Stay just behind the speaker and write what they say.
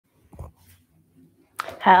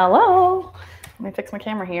Hello. Let me fix my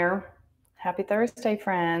camera here. Happy Thursday,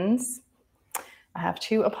 friends. I have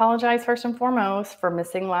to apologize first and foremost for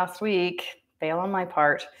missing last week. Fail on my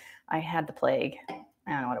part. I had the plague. I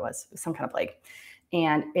don't know what it was. It was some kind of plague.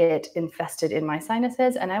 And it infested in my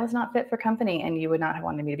sinuses, and I was not fit for company, and you would not have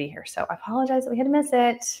wanted me to be here. So I apologize that we had to miss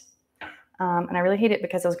it. And I really hate it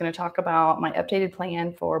because I was going to talk about my updated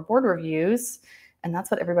plan for board reviews, and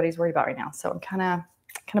that's what everybody's worried about right now. So I'm kind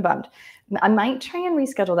of bummed. I might try and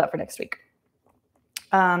reschedule that for next week.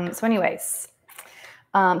 So anyways,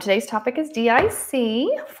 today's topic is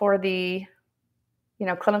DIC for the,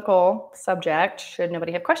 clinical subject. Should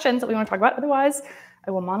nobody have questions that we want to talk about, otherwise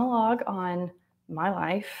I will monologue on my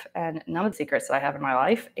life and none of the secrets that I have in my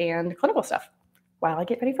life and clinical stuff while I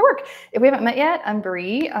get ready for work. If we haven't met yet, I'm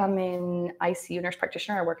Bree. I'm an ICU nurse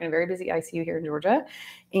practitioner. I work in a very busy ICU here in Georgia,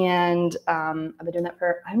 and I've been doing that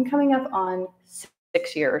I'm coming up on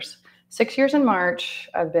 6 years. 6 years in March,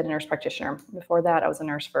 I've been a nurse practitioner. Before that, I was a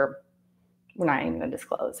nurse for, we're not even going to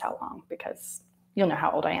disclose how long because you'll know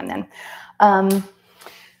how old I am then.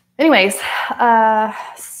 Anyways,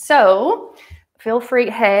 so feel free.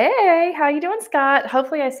 Hey, how you doing, Scott?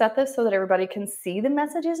 Hopefully I set this so that everybody can see the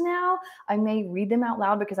messages now. I may read them out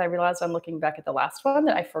loud because I realized I'm looking back at the last one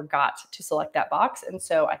that I forgot to select that box. And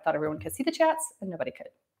so I thought everyone could see the chats and nobody could.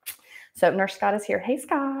 So Nurse Scott is here. Hey,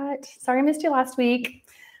 Scott. Sorry I missed you last week.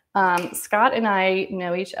 Scott and I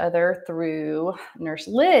know each other through Nurse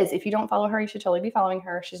Liz. If you don't follow her, you should totally be following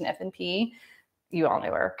her. She's an FNP. You all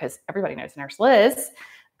know her because everybody knows Nurse Liz.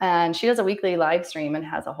 And she does a weekly live stream and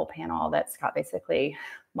has a whole panel that Scott basically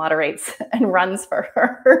moderates and runs for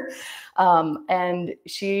her. And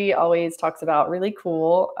she always talks about really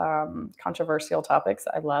cool, controversial topics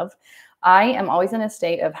I love. I am always in a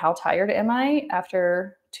state of how tired am I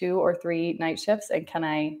after 2 or 3 night shifts, and can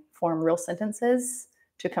I form real sentences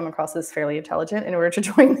to come across as fairly intelligent in order to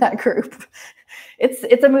join that group?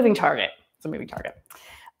 It's a moving target. It's a moving target.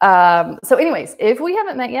 So anyways, if we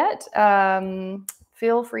haven't met yet,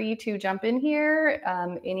 feel free to jump in here.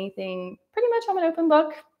 Anything, pretty much I'm an open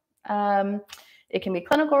book. It can be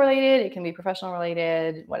clinical related, it can be professional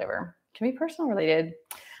related, whatever. It can be personal related.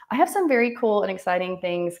 I have some very cool and exciting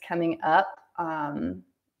things coming up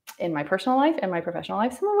in my personal life and my professional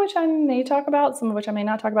life, some of which I may talk about, some of which I may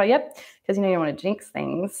not talk about yet, because you don't want to jinx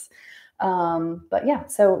things. But yeah,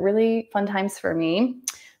 so really fun times for me.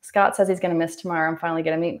 Scott says he's going to miss tomorrow. I'm finally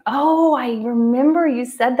going to meet. Oh, I remember you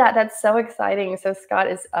said that. That's so exciting. So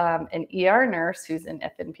Scott is an ER nurse who's in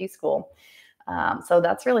FNP school. So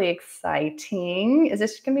that's really exciting. Is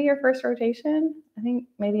this going to be your first rotation? I think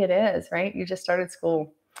maybe it is, right? You just started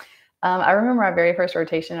school. I remember my very first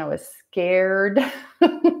rotation, I was scared,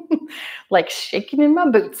 like shaking in my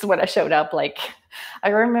boots when I showed up. Like, I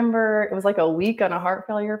remember it was like a week on a heart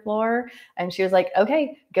failure floor, and she was like,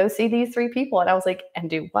 okay, go see these 3 people. And I was like, and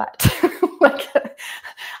do what? Like,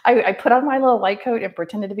 I put on my little white coat and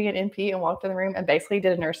pretended to be an NP and walked in the room and basically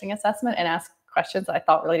did a nursing assessment and asked questions I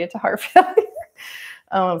thought related to heart failure.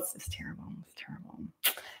 Oh, it's terrible. It's terrible.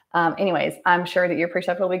 Anyways, I'm sure that your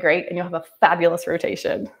precept will be great and you'll have a fabulous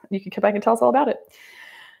rotation. You can come back and tell us all about it.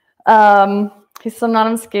 He said,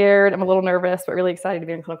 I'm scared. I'm a little nervous, but really excited to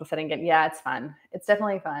be in a clinical setting again. Yeah, it's fun. It's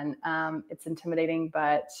definitely fun. It's intimidating,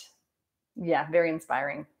 but yeah, very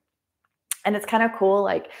inspiring. And it's kind of cool,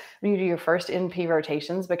 like when you do your first NP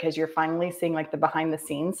rotations, because you're finally seeing like the behind the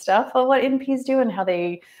scenes stuff of what NPs do and how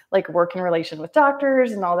they like work in relation with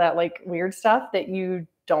doctors and all that like weird stuff that you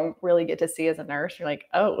don't really get to see as a nurse. You're like,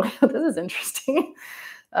 oh, this is interesting.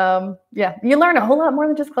 Yeah, you learn a whole lot more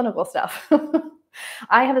than just clinical stuff.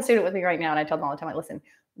 I have a student with me right now, and I tell them all the time, like, listen,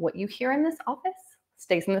 what you hear in this office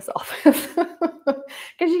stays in this office, because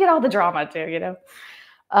you get all the drama too,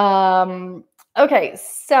 Okay,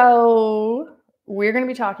 so we're going to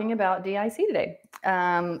be talking about DIC today.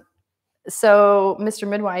 So Mr.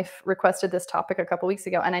 Midwife requested this topic a couple weeks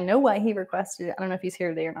ago, and I know why he requested it. I don't know if he's here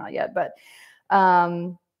today or not yet, but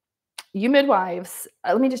you midwives,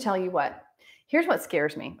 let me just tell you what. Here's what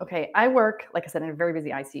scares me. Okay, I work, like I said, in a very busy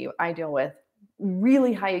ICU. I deal with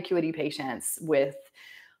really high acuity patients with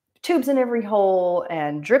tubes in every hole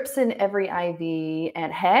and drips in every IV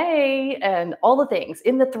and and all the things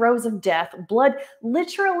in the throes of death, blood.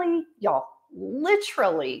 Literally, y'all,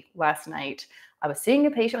 literally last night, I was seeing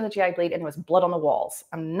a patient with a GI bleed and there was blood on the walls.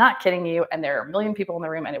 I'm not kidding you. And there are 1 million people in the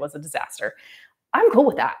room and it was a disaster. I'm cool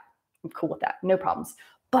with that. I'm cool with that. No problems.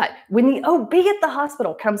 But when the OB at the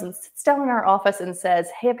hospital comes and sits down in our office and says,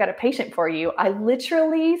 hey, I've got a patient for you, I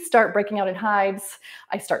literally start breaking out in hives.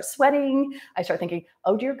 I start sweating. I start thinking,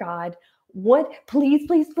 oh, dear God, what? Please,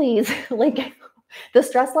 please, please. Like, the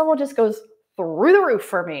stress level just goes through the roof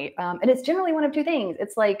for me. And it's generally one of two things.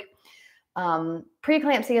 It's like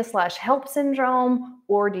preeclampsia / HELP syndrome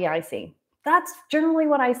or DIC. That's generally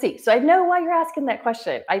what I see. So I know why you're asking that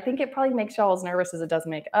question. I think it probably makes y'all as nervous as it does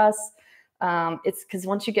make us. It's because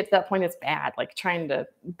once you get to that point, it's bad. Like trying to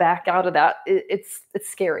back out of that, it's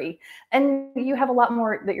scary. And you have a lot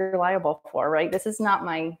more that you're liable for, right? This is not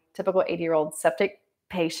my typical 80-year-old septic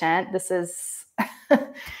patient. This is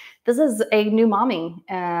this is a new mommy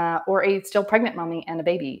or a still pregnant mommy and a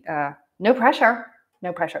baby. No pressure.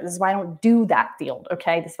 No pressure. This is why I don't do that field.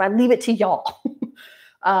 Okay. This is why I leave it to y'all.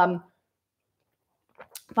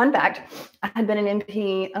 Fun fact, I had been an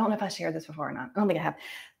NP. I don't know if I shared this before or not. I don't think I have.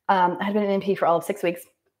 I had been an NP for all of 6 weeks,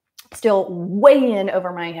 still way in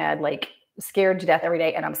over my head, like scared to death every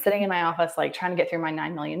day. And I'm sitting in my office, like trying to get through my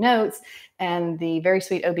 9 million notes. And the very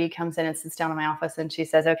sweet OB comes in and sits down in my office and she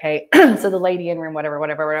says, okay, so the lady in room,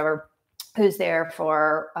 whatever, who's there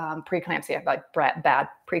for preeclampsia, like bad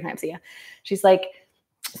preeclampsia. She's like,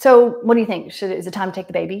 so what do you think? Is it time to take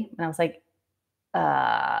the baby? And I was like,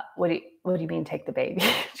 what do you mean take the baby?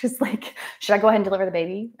 She's like, should I go ahead and deliver the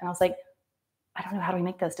baby? And I was like, I don't know. How do we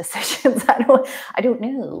make those decisions? I don't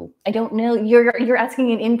know. You're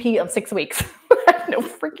asking an NP of 6 weeks. I have no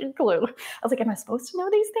freaking clue. I was like, am I supposed to know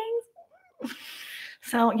these things?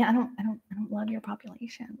 So yeah, I don't love your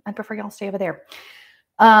population. I prefer y'all stay over there.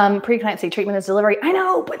 Preeclampsia treatment is delivery. I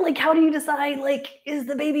know, but like, how do you decide? Like, is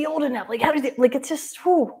the baby old enough? Like, how does it? Like, it's just.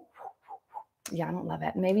 Whew. Yeah, I don't love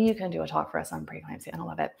it. Maybe you can do a talk for us on preeclampsia. I don't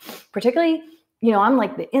love it. Particularly, I'm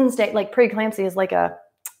like the end state. Like preeclampsia is like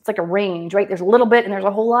it's like a range, right? There's a little bit and there's a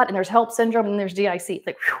whole lot and there's HELP syndrome and there's DIC. It's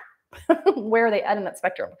like, where are they at in that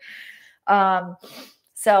spectrum?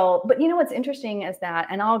 So, but what's interesting is that,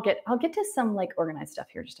 and I'll get to some like organized stuff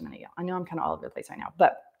here in just a minute. I know I'm kind of all over the place right now,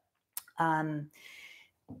 but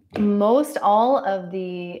most all of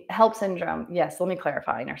the HELP syndrome, yes, let me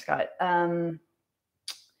clarify, Nurse Scott.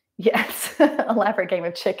 Yes, elaborate game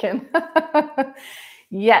of chicken.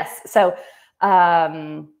 Yes, so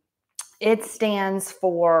it stands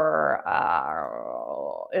for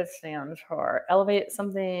elevate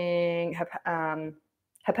something,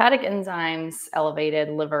 hepatic enzymes, elevated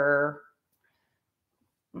liver.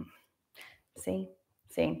 See,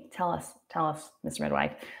 tell us, Mr.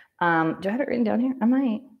 Midwife. Do I have it written down here? I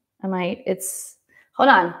might. It's, hold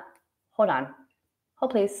on. Hold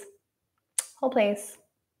please.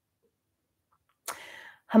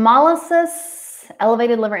 Hemolysis,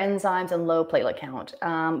 elevated liver enzymes, and low platelet count.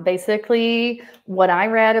 Basically, what I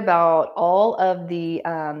read about all of the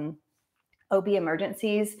OB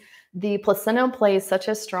emergencies, the placenta plays such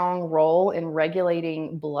a strong role in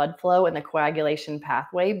regulating blood flow and the coagulation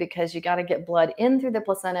pathway because you got to get blood in through the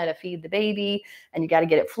placenta to feed the baby, and you got to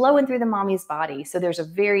get it flowing through the mommy's body. So there's a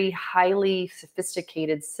very highly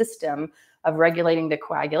sophisticated system of regulating the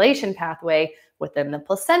coagulation pathway within the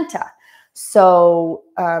placenta. So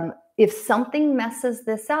if something messes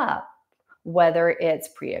this up, whether it's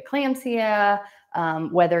preeclampsia,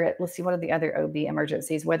 let's see, what are the other OB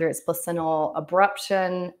emergencies, whether it's placental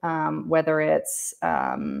abruption, whether it's,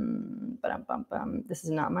 this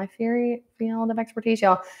is not my field of expertise,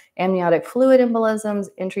 y'all, amniotic fluid embolisms,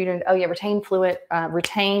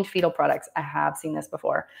 retained fetal products. I have seen this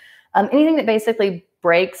before. Anything that basically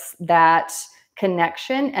breaks that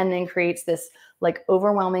connection and then creates this like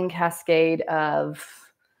overwhelming cascade of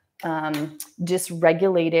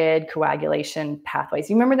dysregulated coagulation pathways.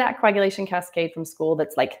 You remember that coagulation cascade from school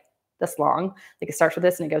that's like this long? Like it starts with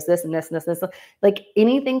this and it goes this and this and this and this. Like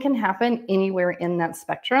anything can happen anywhere in that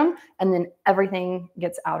spectrum, and then everything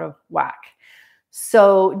gets out of whack.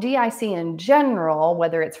 So DIC in general,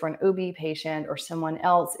 whether it's for an OB patient or someone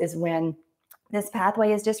else, is when this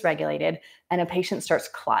pathway is dysregulated and a patient starts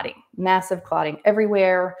clotting, massive clotting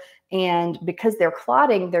everywhere. And because they're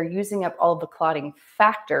clotting, they're using up all of the clotting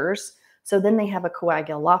factors. So then they have a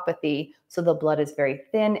coagulopathy. So the blood is very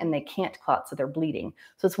thin and they can't clot, so they're bleeding.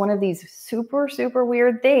 So it's one of these super, super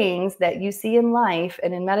weird things that you see in life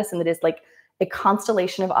and in medicine that is like a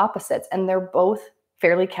constellation of opposites. And they're both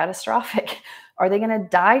fairly catastrophic. Are they going to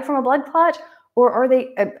die from a blood clot? Or are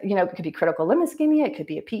they, it could be critical limb ischemia, it could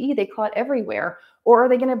be a PE, they clot everywhere. Or are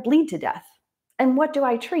they going to bleed to death? And what do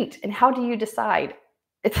I treat? And how do you decide?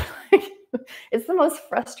 It's like, it's the most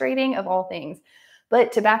frustrating of all things.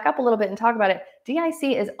 But to back up a little bit and talk about it,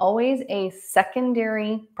 DIC is always a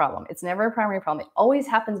secondary problem. It's never a primary problem. It always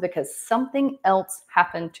happens because something else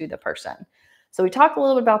happened to the person. So we talked a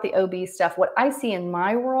little bit about the OB stuff. What I see in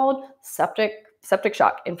my world, septic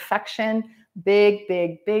shock, infection, big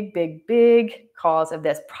cause of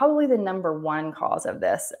this, probably the number one cause of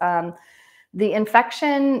this. The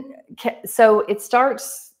infection, so it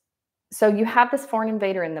starts So you have this foreign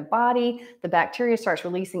invader in the body, the bacteria starts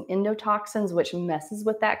releasing endotoxins, which messes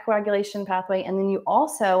with that coagulation pathway. And then you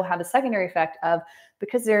also have a secondary effect of,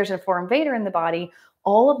 because there's a foreign invader in the body,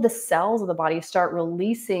 all of the cells of the body start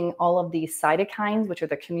releasing all of these cytokines, which are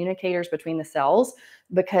the communicators between the cells,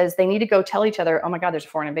 because they need to go tell each other, oh my God, there's a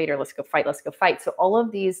foreign invader, let's go fight, let's go fight. So all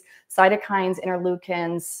of these cytokines,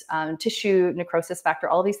 interleukins, tissue necrosis factor,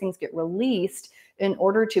 all of these things get released in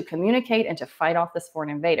order to communicate and to fight off this foreign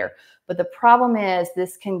invader. But the problem is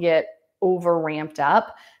this can get over ramped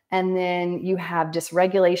up, and then you have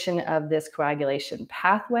dysregulation of this coagulation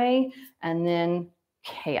pathway, and then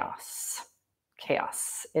chaos.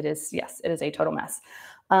 Chaos. It is, yes, it is a total mess.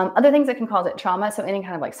 Other things that can cause it: trauma. So any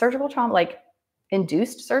kind of like surgical trauma, like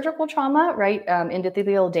induced surgical trauma, right?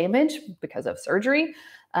 Endothelial damage because of surgery,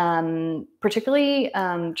 particularly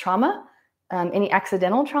trauma. Any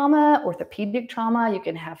accidental trauma, orthopedic trauma, you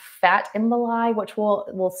can have fat emboli, which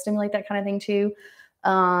will stimulate that kind of thing too.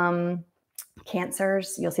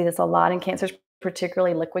 Cancers, you'll see this a lot in cancers,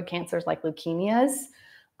 particularly liquid cancers like leukemias.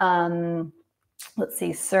 Let's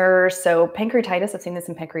see, so pancreatitis, I've seen this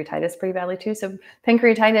in pancreatitis pretty badly too. So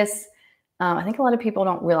pancreatitis, I think a lot of people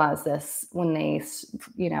don't realize this when they,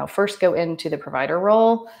 first go into the provider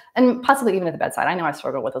role, and possibly even at the bedside. I know I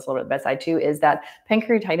struggle with this a little bit at the bedside too, is that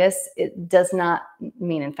pancreatitis, it does not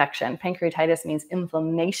mean infection. Pancreatitis means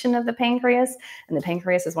inflammation of the pancreas, and the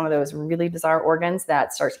pancreas is one of those really bizarre organs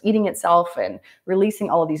that starts eating itself and releasing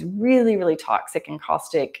all of these really, really toxic and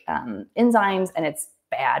caustic enzymes, and it's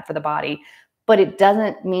bad for the body, but it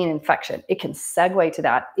doesn't mean infection. It can segue to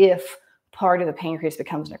that if part of the pancreas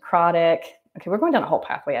becomes necrotic. Okay, we're going down a whole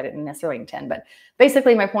pathway I didn't necessarily intend, but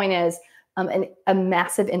basically my point is a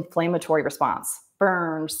massive inflammatory response,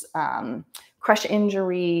 burns, crush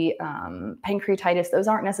injury, pancreatitis. Those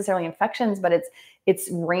aren't necessarily infections, but it's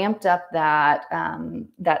ramped up that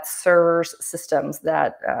CERS systems,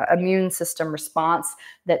 that immune system response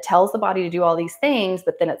that tells the body to do all these things,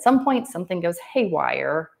 but then at some point something goes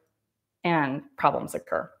haywire and problems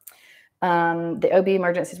occur. The OB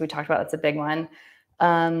emergencies we talked about, that's a big one.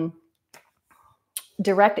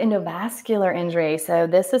 Direct endovascular injury. So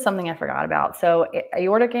this is something I forgot about. So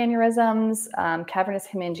aortic aneurysms, cavernous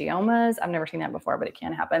hemangiomas, I've never seen that before, but it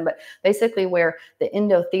can happen. But basically where the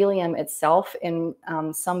endothelium itself in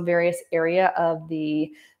some various area of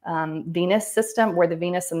the venous system, where the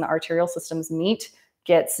venous and the arterial systems meet,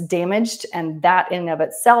 gets damaged, and that in and of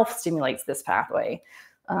itself stimulates this pathway.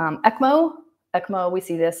 ECMO, we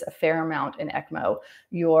see this a fair amount in ECMO.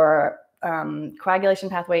 Your coagulation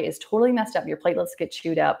pathway is totally messed up. Your platelets get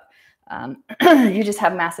chewed up. You just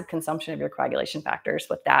have massive consumption of your coagulation factors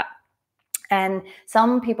with that. And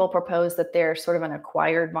some people propose that there's sort of an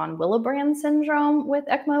acquired von Willebrand syndrome with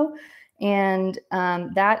ECMO. And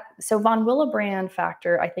so von Willebrand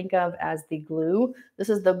factor, I think of as the glue. This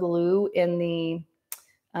is the glue in the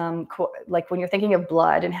like when you're thinking of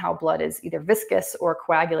blood and how blood is either viscous or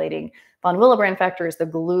coagulating, von Willebrand factor is the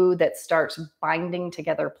glue that starts binding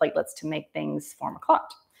together platelets to make things form a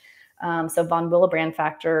clot. So von Willebrand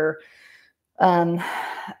factor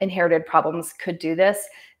inherited problems could do this.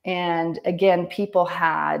 And again, people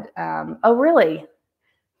had, oh, really?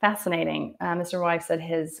 Fascinating. Mr. Wife said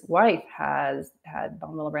his wife had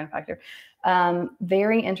von Willebrand factor.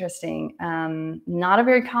 Very interesting. Not a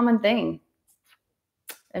very common thing.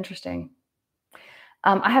 Interesting.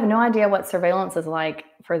 I have no idea what surveillance is like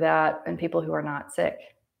for that in people who are not sick.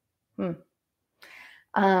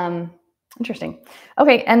 Interesting.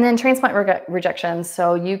 Okay, and then transplant rejection.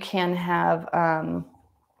 So you can have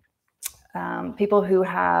people who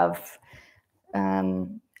have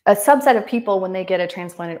a subset of people, when they get a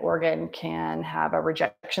transplanted organ, can have a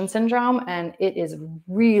rejection syndrome, and it is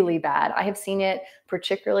really bad. I have seen it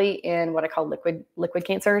particularly in what I call liquid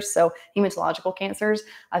cancers, so hematological cancers.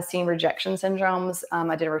 I've seen rejection syndromes.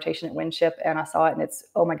 I did a rotation at Winship, and I saw it, and it's,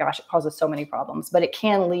 oh my gosh, it causes so many problems, but it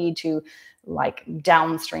can lead to like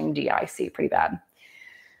downstream DIC, pretty bad.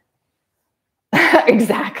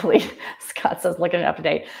 Exactly. Scott says, looking it up to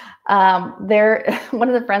date. One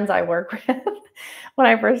of the friends I work with, when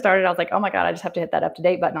I first started, I was like, oh my God, I just have to hit that up to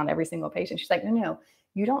date button on every single patient. She's like, no,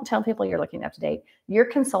 you don't tell people you're looking up to date. You're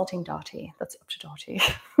consulting Dottie. That's up to Dottie.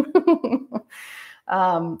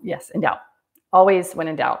 Yes, in doubt. Always when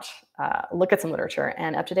in doubt, look at some literature,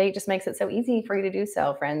 and up to date just makes it so easy for you to do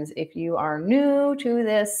so, friends. If you are new to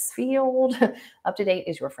this field, up to date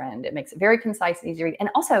is your friend. It makes it very concise and easy to read. And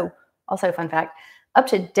also fun fact, up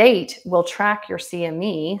to date will track your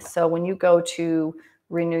CME. So when you go to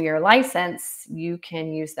renew your license, you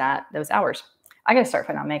can use those hours. I got to start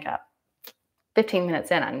putting on makeup. 15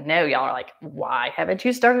 minutes in, I know y'all are like, why haven't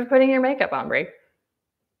you started putting your makeup on, Brie?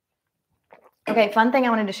 Okay, fun thing I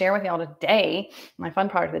wanted to share with y'all today, my fun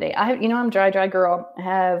part of the day. I'm dry girl. I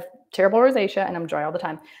have terrible rosacea and I'm dry all the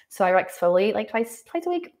time. So I exfoliate like twice a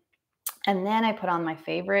week. And then I put on my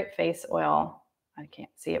favorite face oil. I can't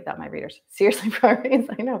see it without my readers. Seriously, priorities.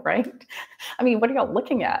 I know, right? I mean, what are y'all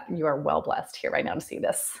looking at? You are well blessed here right now to see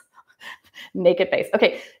this naked face.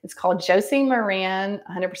 Okay, it's called Josie Moran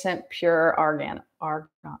 100% pure argon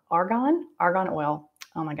oil.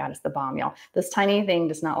 Oh my God, it's the bomb, y'all. This tiny thing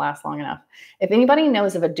does not last long enough. If anybody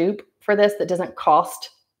knows of a dupe for this that doesn't cost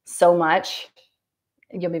so much,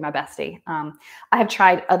 you'll be my bestie. I have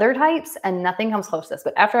tried other types and nothing comes close to this.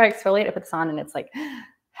 But after I exfoliate, I put this on and it's like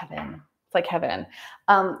heaven. It's like heaven.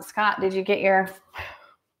 Scott, did you get your...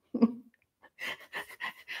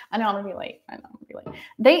 I know I'm gonna be late.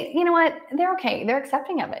 You know what? They're okay. They're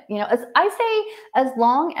accepting of it. As I say, as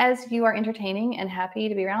long as you are entertaining and happy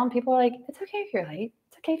to be around, people are like, it's okay if you're late.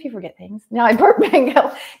 It's okay if you forget things. Now I burp and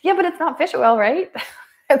go, yeah, but it's not fish oil, right?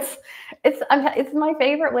 It's my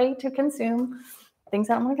favorite way to consume things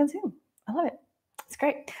I don't want to consume. I love it. It's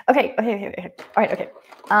great. Okay. All right. Okay.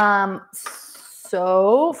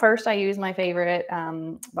 So first I use my favorite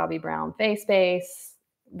Bobbi Brown face base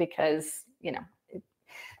because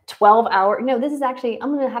 12 hour. No, this is actually,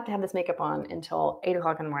 I'm going to have this makeup on until 8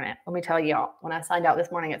 o'clock in the morning. Let me tell y'all, when I signed out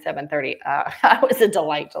this morning at 7:30, I was a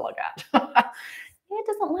delight to look at. It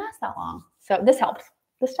doesn't last that long. So this helps.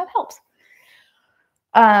 This stuff helps.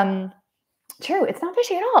 True. It's not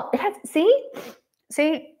fishy at all. It has,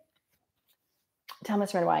 see, tell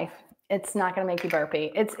Miss Midwife, it's not going to make you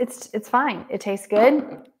burpy. It's fine. It tastes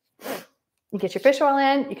good. You get your fish oil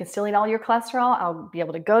in, you can still eat all your cholesterol. I'll be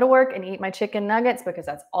able to go to work and eat my chicken nuggets because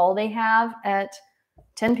that's all they have at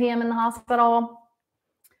 10 p.m. in the hospital.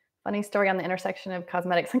 Funny story on the intersection of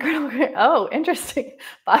cosmetics and critical care. Oh, interesting.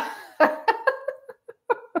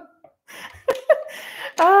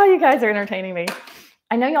 Oh, you guys are entertaining me.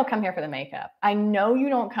 I know y'all come here for the makeup. I know you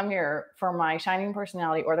don't come here for my shining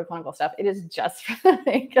personality or the clinical stuff. It is just for the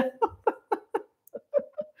makeup.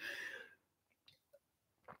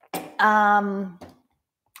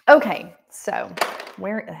 Okay, so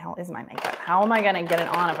where the hell is my makeup? How am I going to get it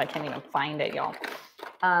on if I can't even find it, y'all?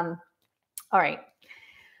 All right.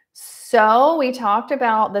 So we talked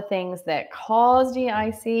about the things that cause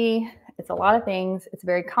DIC. It's a lot of things. It's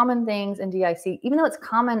very common things in DIC. Even though it's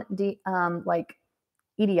common, like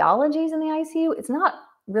etiologies in the ICU, it's not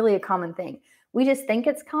really a common thing. We just think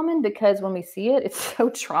it's common because when we see it, it's so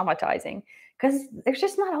traumatizing because there's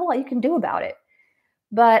just not a whole lot you can do about it.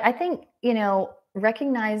 But I think,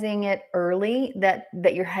 recognizing it early that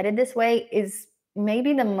you're headed this way is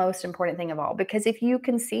maybe the most important thing of all. Because if you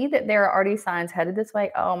can see that there are already signs headed this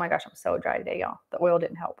way, oh my gosh, I'm so dry today, y'all. The oil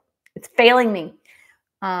didn't help. It's failing me.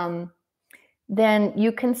 Then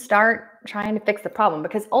you can start trying to fix the problem.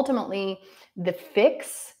 Because ultimately, the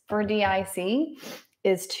fix for DIC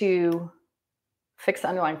is to fix the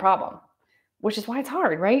underlying problem, which is why it's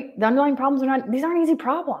hard, right? The underlying problems these aren't easy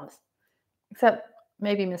problems. Except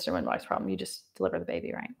maybe Mr. Midwife's problem. You just deliver the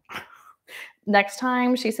baby, right? Next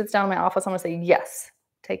time she sits down in my office, I'm going to say, yes,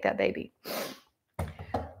 take that baby.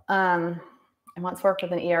 I once worked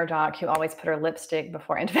with an ER doc who always put her lipstick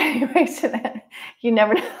before intubation. You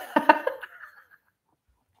never know.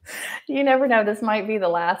 You never know. This might be the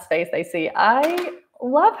last face they see. I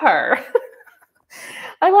love her.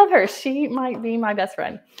 I love her. She might be my best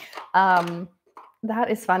friend. That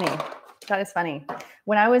is funny. That is funny.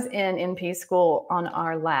 When I was in NP school on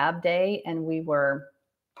our lab day and we were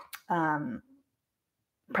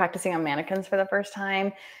practicing on mannequins for the first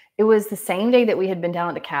time, it was the same day that we had been down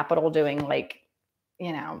at the Capitol doing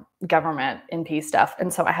government NP stuff.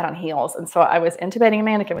 And so I had on heels. And so I was intubating a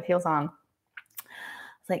mannequin with heels on.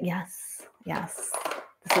 I was like, yes,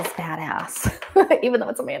 this is badass, even though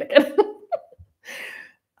it's a mannequin.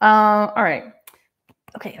 All right.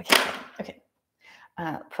 Okay.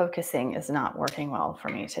 Focusing is not working well for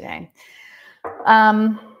me today.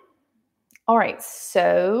 All right.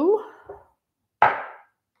 So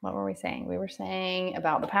what were we saying? We were saying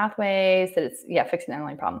about the pathways that it's, fixing the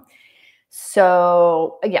underlying problem.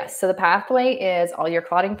 So yes, so the pathway is all your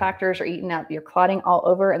clotting factors are eaten up. You're clotting all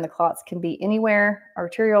over and the clots can be anywhere,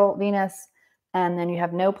 arterial, venous, and then you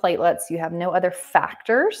have no platelets. You have no other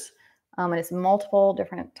factors. And it's multiple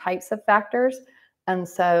different types of factors. And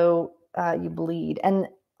so you bleed. And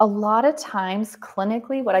a lot of times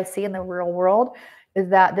clinically, what I see in the real world is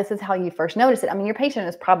that this is how you first notice it. I mean, your patient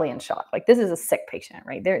is probably in shock. Like this is a sick patient,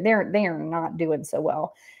 right? They are not doing so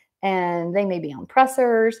well. And they may be on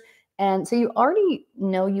pressors. And so you already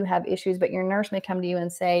know you have issues, but your nurse may come to you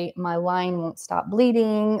and say, my line won't stop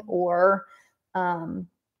bleeding, or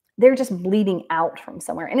they're just bleeding out from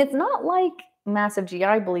somewhere. And it's not like massive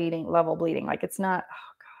GI bleeding, level bleeding. Like it's not,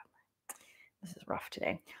 oh God, this is rough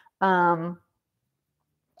today.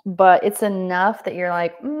 But it's enough that you're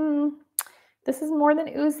like, this is more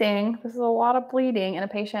than oozing. This is a lot of bleeding in a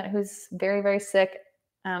patient who's very, very sick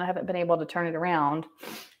and I haven't been able to turn it around.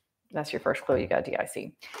 That's your first clue. You got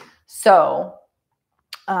DIC. So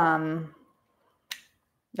they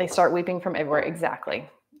start weeping from everywhere. Exactly.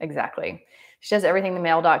 Exactly. She does everything the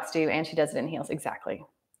male docs do, and she does it in heels. Exactly.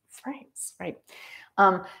 That's right. That's right.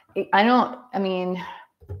 I don't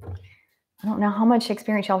know how much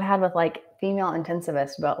experience y'all had with like female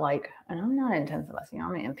intensivists, but like, and I'm not an intensivist,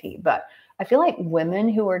 I'm an MP, but I feel like women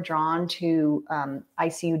who are drawn to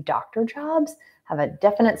ICU doctor jobs have a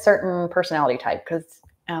definite certain personality type because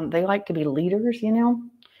they like to be leaders, and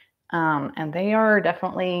they are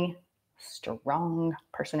definitely strong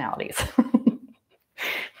personalities.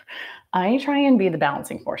 I try and be the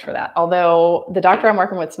balancing force for that. Although the doctor I'm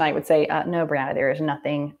working with tonight would say, no, Brianna, there is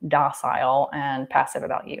nothing docile and passive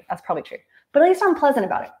about you. That's probably true. But at least I'm pleasant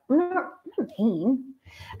about it. I'm not mean.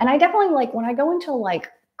 And I definitely like when I go into like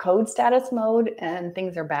code status mode and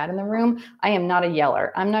things are bad in the room, I am not a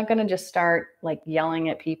yeller. I'm not going to just start like yelling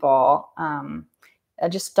at people. I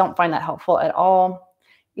just don't find that helpful at all.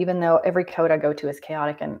 Even though every code I go to is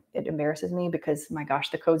chaotic and it embarrasses me because my gosh,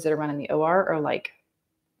 the codes that are run in the OR are like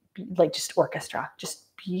just orchestra,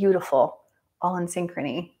 just beautiful, all in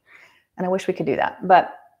synchrony. And I wish we could do that,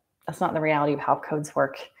 but that's not the reality of how codes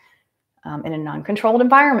work in a non-controlled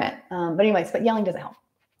environment. But yelling doesn't help,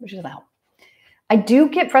 which doesn't help. I do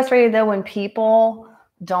get frustrated though when people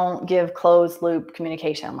don't give closed loop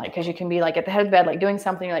communication, like, cause you can be like at the head of the bed, like doing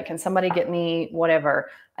something, you're like, can somebody get me whatever?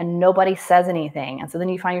 And nobody says anything. And so then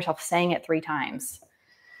you find yourself saying it 3 times.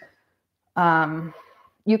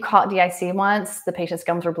 You caught DIC once, the patient's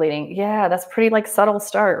gums were bleeding. Yeah, that's pretty like subtle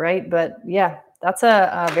start, right? But yeah, that's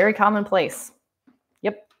a very common place.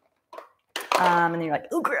 Yep. And then you're like,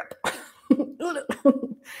 oh crap.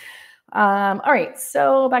 All right,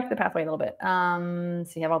 so back to the pathway a little bit.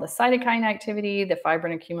 So you have all the cytokine activity, the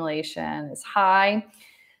fibrin accumulation is high.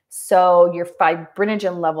 So your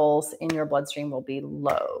fibrinogen levels in your bloodstream will be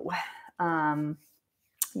low.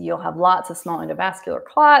 You'll have lots of small intravascular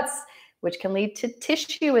clots, which can lead to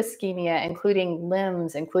tissue ischemia, including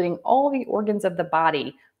limbs, including all the organs of the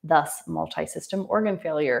body, thus multi-system organ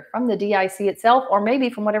failure from the DIC itself, or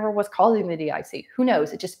maybe from whatever was causing the DIC. Who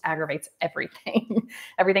knows? It just aggravates everything.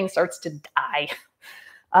 Everything starts to die.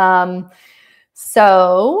 Then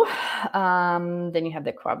you have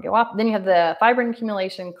the coagulation, then you have the fibrin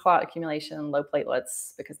accumulation, clot accumulation, low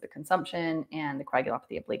platelets because of the consumption, and the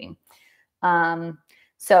coagulopathy of bleeding.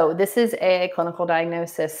 So this is a clinical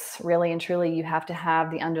diagnosis. Really and truly, you have to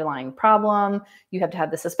have the underlying problem. You have to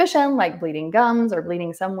have the suspicion, like bleeding gums or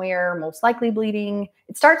bleeding somewhere, most likely bleeding.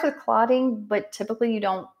 It starts with clotting, but typically you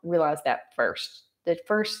don't realize that first. The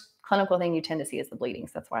first clinical thing you tend to see is the bleeding.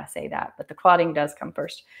 So that's why I say that, but the clotting does come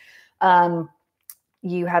first. So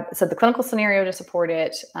the clinical scenario to support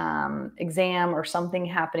it, exam or something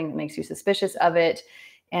happening that makes you suspicious of it,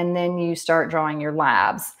 and then you start drawing your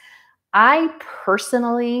labs. I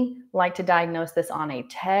personally like to diagnose this on a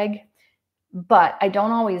TEG, but I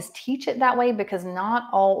don't always teach it that way because not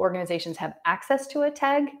all organizations have access to a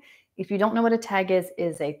TEG. If you don't know what a TEG is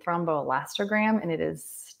a thromboelastogram, and it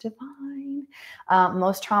is divine.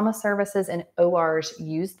 Most trauma services and ORs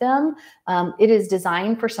use them. It is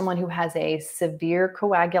designed for someone who has a severe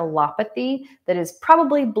coagulopathy that is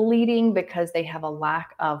probably bleeding because they have a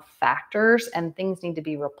lack of factors and things need to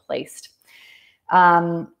be replaced.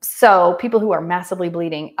 So people who are massively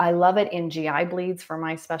bleeding, I love it in GI bleeds for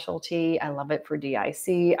my specialty. I love it for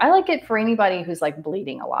DIC. I like it for anybody who's like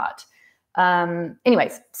bleeding a lot.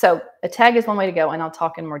 Anyways, so a TEG is one way to go, and I'll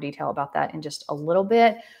talk in more detail about that in just a little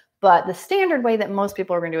bit. But the standard way that most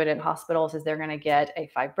people are going to do it in hospitals is they're going to get a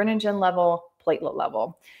fibrinogen level, platelet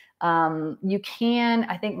level. I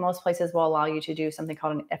think most places will allow you to do something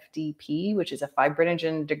called an FDP, which is a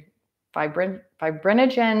fibrinogen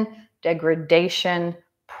degradation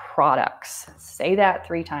products. Say that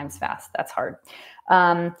 3 times fast. That's hard.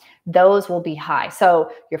 Those will be high.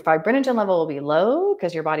 So your fibrinogen level will be low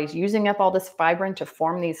because your body's using up all this fibrin to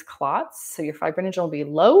form these clots. So your fibrinogen will be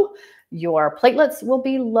low. Your platelets will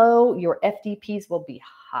be low. Your FDPs will be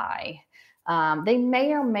high. They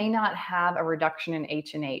may or may not have a reduction in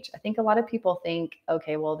H&H. I think a lot of people think,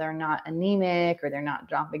 okay, well, they're not anemic or they're not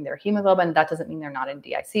dropping their hemoglobin. That doesn't mean they're not in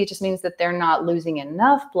DIC. It just means that they're not losing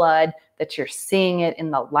enough blood that you're seeing it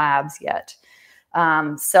in the labs yet.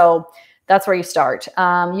 So that's where you start.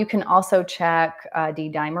 You can also check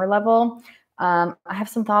D-dimer level. I have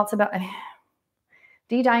some thoughts about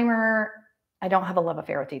D-dimer. I don't have a love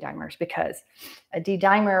affair with D-dimers, because a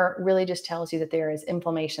D-dimer really just tells you that there is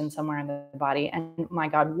inflammation somewhere in the body. And my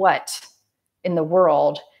God, what in the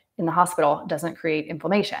world in the hospital doesn't create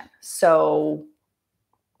inflammation? So,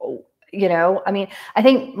 I mean, I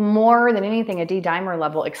think more than anything, a D-dimer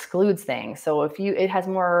level excludes things. So if it has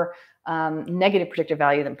more negative predictive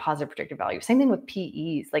value than positive predictive value. Same thing with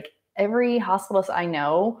PEs. Like every hospitalist I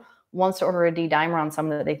know wants to order a D-dimer on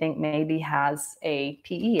someone that they think maybe has a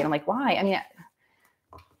PE. And I'm like, why? I mean,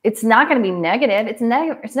 it's not going to be negative. It's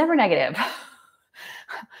never negative.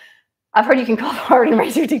 I've heard you can call hard and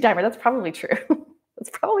raise your D-dimer. That's probably true. That's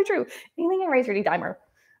probably true. Anything can raise your D-dimer.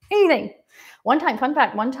 Anything. One time, fun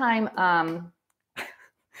fact, one time,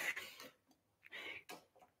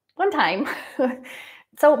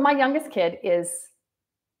 so my youngest kid is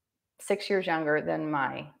 6 years younger than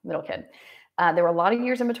my middle kid. There were a lot of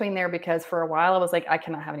years in between there, because for a while I was like, I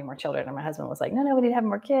cannot have any more children. And my husband was like, no, we need to have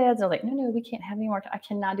more kids. And I was like, no, we can't have any more. I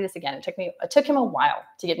cannot do this again. It took him a while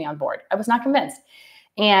to get me on board. I was not convinced.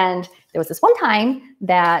 And there was this one time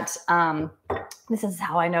that, this is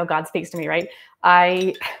how I know God speaks to me, right?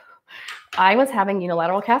 I was having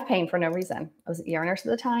unilateral calf pain for no reason. I was an ER nurse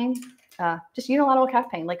at the time. Just unilateral calf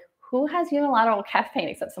pain. Like, who has unilateral calf pain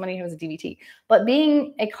except somebody who has a DVT? But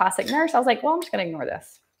being a classic nurse, I was like, well, I'm just going to ignore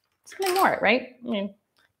this. Just going to ignore it, right? I mean,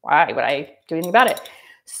 why would I do anything about it?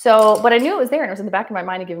 So, but I knew it was there, and it was in the back of my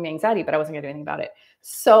mind and giving me anxiety, but I wasn't going to do anything about it.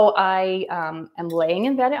 So I am laying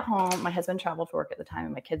in bed at home. My husband traveled for work at the time,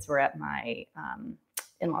 and my kids were at my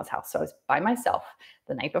in-laws' house. So I was by myself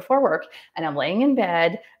the night before work, and I'm laying in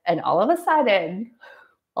bed, and all of a sudden,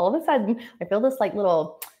 I feel this like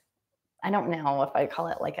little, I don't know if I call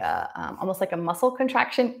it like a, almost like a muscle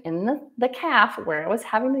contraction in the calf where I was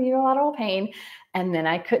having the unilateral pain, and then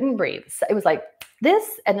I couldn't breathe. So it was like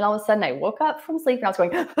this, and then all of a sudden I woke up from sleep and I was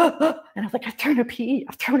going, and I was like, I've thrown a pee.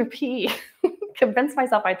 Convinced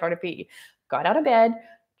myself I'd thrown a pee. Got out of bed,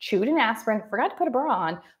 chewed an aspirin, forgot to put a bra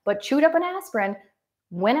on, but chewed up an aspirin,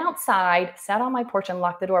 went outside, sat on my porch and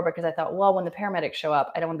locked the door, because I thought, well, when the paramedics show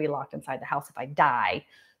up, I don't want to be locked inside the house if I die.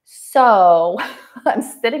 So I'm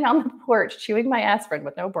sitting on the porch chewing my aspirin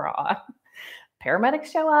with no bra on.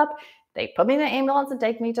 Paramedics show up. They put me in the ambulance and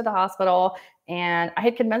take me to the hospital. And I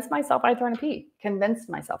had convinced myself I'd thrown a pee. Convinced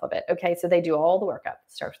myself of it. Okay, so they do all the workup.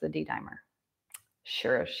 Starts with the D-dimer.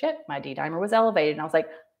 Sure as shit, my D-dimer was elevated. And I was like,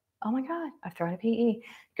 oh my God, I've thrown a PE.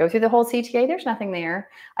 Go through the whole CTA. There's nothing there.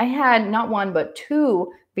 I had not one, but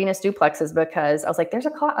 2 venous duplexes, because I was like, there's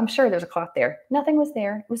a clot. I'm sure there's a clot there. Nothing was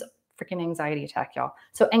there. It was a freaking anxiety attack, y'all.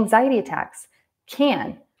 So anxiety attacks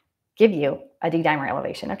can give you a D-dimer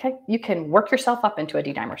elevation. Okay. You can work yourself up into a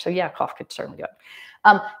D-dimer. So yeah, cough could certainly do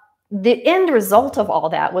it. The end result of all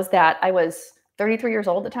that was that I was 33 years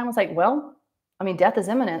old at the time. I was like, well, I mean, death is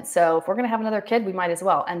imminent. So if we're going to have another kid, we might as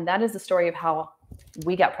well. And that is the story of how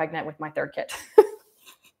we got pregnant with my 3rd kid.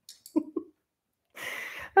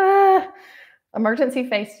 Emergency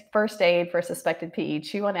first aid for suspected PE,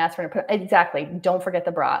 chew on aspirin. Exactly. Don't forget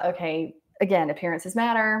the bra. Okay. Again, appearances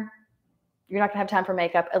matter. You're not going to have time for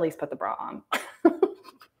makeup. At least put the bra on.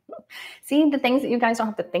 See, the things that you guys don't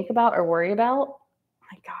have to think about or worry about.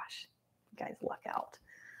 My gosh, you guys luck out.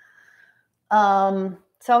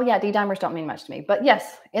 So yeah, D-dimers don't mean much to me. But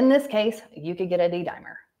yes, in this case, you could get a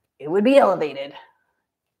D-dimer. It would be elevated.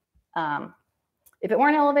 If it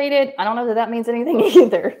weren't elevated, I don't know that that means anything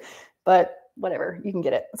either. But whatever, you can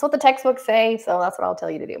get it. That's what the textbooks say, so that's what I'll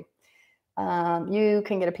tell you to do. You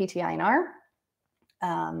can get a PTINR.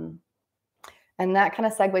 And that kind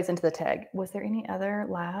of segues into the TEG. Was there any other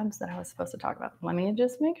labs that I was supposed to talk about? Let me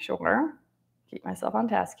just make sure. Keep myself on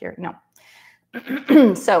task here. No.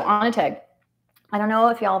 So on a TEG. I don't know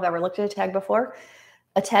if y'all have ever looked at a TEG before.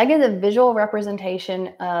 A TEG is a visual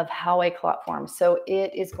representation of how a clot forms. So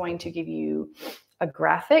it is going to give you a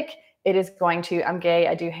graphic. It is going to, I'm gay,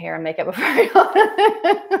 I do hair and makeup before I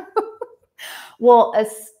go. Well,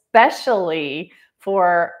 especially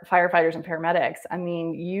for firefighters and paramedics. I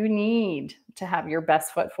mean, you need to have your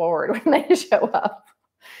best foot forward when they show up.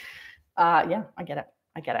 Yeah, I get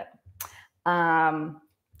it.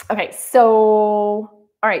 Okay, so,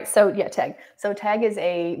 all right, so yeah, TEG. So TEG is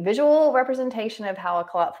a visual representation of how a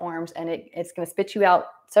clot forms, and it's going to spit you out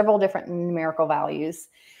several different numerical values.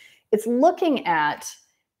 It's looking at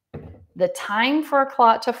the time for a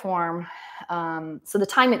clot to form. So the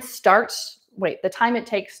time it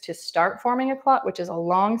takes to start forming a clot, which is a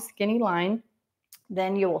long skinny line.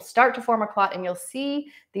 Then you will start to form a clot, and you'll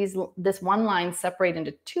see this one line separate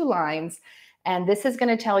into 2 lines. And this is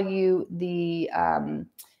going to tell you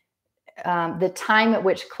the time at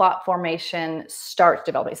which clot formation starts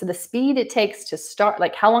developing. So the speed it takes to start,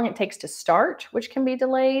 like how long it takes to start, which can be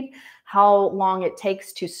delayed, how long it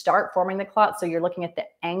takes to start forming the clot. So you're looking at the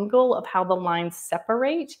angle of how the lines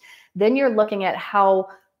separate. Then you're looking at how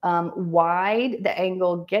wide the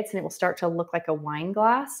angle gets, and it will start to look like a wine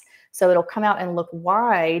glass. So it'll come out and look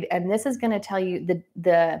wide. And this is going to tell you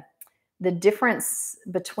the difference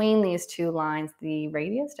between these two lines, the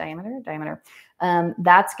radius, diameter,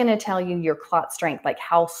 that's going to tell you your clot strength, like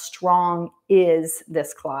how strong is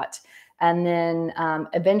this clot. And then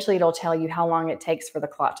eventually it'll tell you how long it takes for the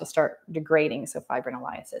clot to start degrading, so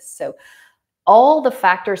fibrinolysis. So all the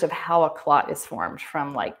factors of how a clot is formed,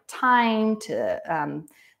 from like time to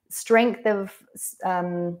strength of,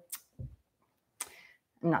 I'm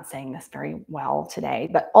not saying this very well today,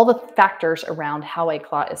 but all the factors around how a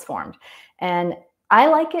clot is formed. And I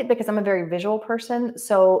like it because I'm a very visual person.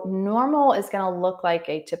 So normal is going to look like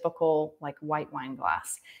a typical like white wine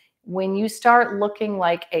glass. When you start looking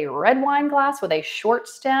like a red wine glass with a short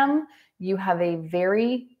stem, you have a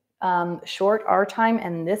very short R time,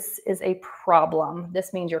 and this is a problem.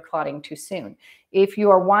 This means you're clotting too soon. If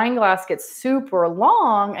your wine glass gets super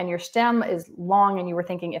long and your stem is long, and you were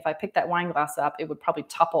thinking, if I picked that wine glass up, it would probably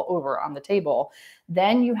topple over on the table,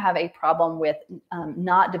 then you have a problem with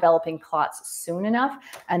not developing clots soon enough.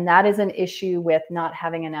 And that is an issue with not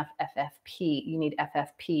having enough FFP. You need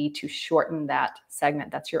FFP to shorten that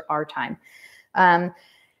segment. That's your R time.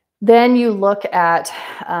 Then you look at,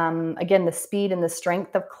 again, the speed and the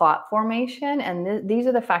strength of clot formation. And these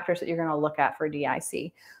are the factors that you're going to look at for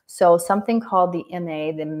DIC. So something called the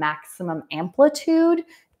MA, the maximum amplitude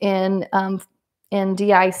in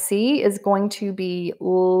DIC, is going to be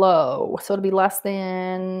low. So it'll be less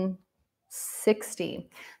than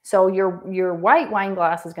 60. So your white wine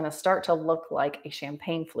glass is going to start to look like a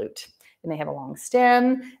champagne flute. It may have a long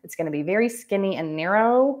stem. It's going to be very skinny and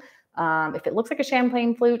narrow. If it looks like a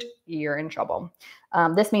champagne flute, you're in trouble.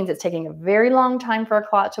 This means it's taking a very long time for a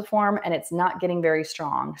clot to form, and it's not getting very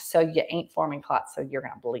strong. So you ain't forming clots, so you're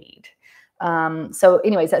going to bleed. So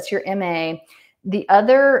anyways, that's your MA. The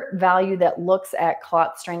other value that looks at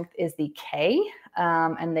clot strength is the K,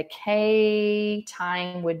 and the K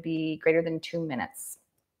time would be greater than 2 minutes.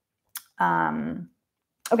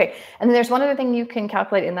 Okay, and then there's one other thing you can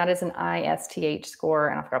calculate, and that is an ISTH score,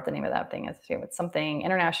 and I forgot what the name of that thing is. It's something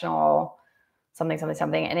international, something,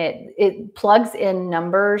 and it plugs in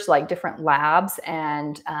numbers like different labs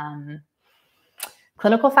and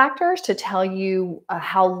clinical factors to tell you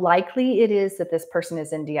how likely it is that this person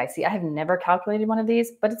is in DIC. I have never calculated one of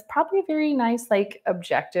these, but it's probably a very nice, like,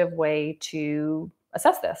 objective way to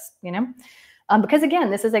assess this, you know? Because again,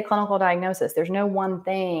 this is a clinical diagnosis. There's no one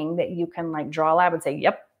thing that you can like draw a lab and say,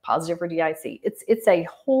 yep, positive for DIC. It's a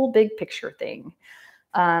whole big picture thing.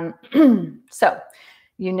 So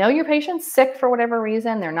you know your patient's sick for whatever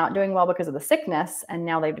reason. They're not doing well because of the sickness, and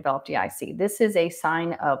now they've developed DIC. This is a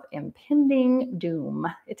sign of impending doom.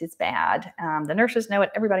 It is bad. The nurses know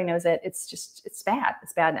it. Everybody knows it. It's bad.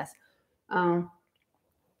 It's badness.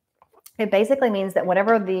 It basically means that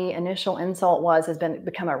whatever the initial insult was has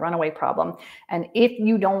become a runaway problem. And if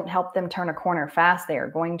you don't help them turn a corner fast, they are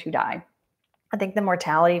going to die. I think the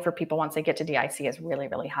mortality for people once they get to DIC is really,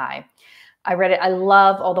 really high. I read it. I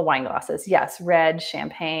love all the wine glasses. Yes, red,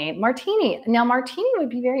 champagne, martini. Now, martini would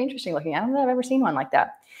be very interesting looking. I don't know if I've ever seen one like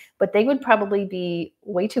that. But they would probably be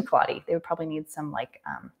way too clotty. They would probably need some like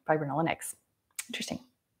fibrinolytics. Interesting.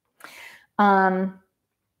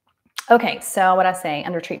 Okay, so what I say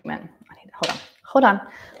under treatment. Hold on.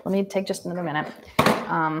 Let me take just another minute.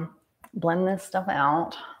 Blend this stuff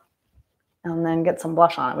out and then get some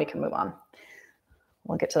blush on it. We can move on.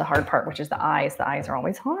 We'll get to the hard part, which is the eyes. The eyes are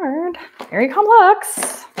always hard, very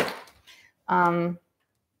complex.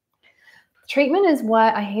 Treatment is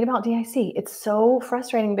what I hate about DIC. It's so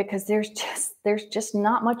frustrating because there's just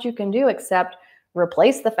not much you can do except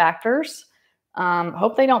replace the factors,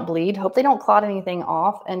 hope they don't bleed, hope they don't clot anything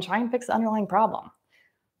off, and try and fix the underlying problem,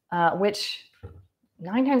 which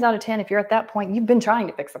 9 times out of 10, if you're at that point, you've been trying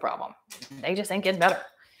to fix the problem. They just ain't getting better.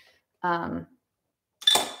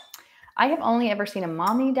 I have only ever seen a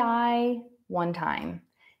mommy die one time.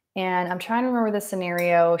 And I'm trying to remember the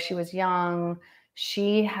scenario. She was young.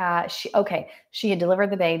 She had delivered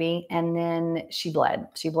the baby, and then she bled.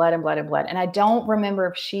 She bled and bled and bled. And I don't remember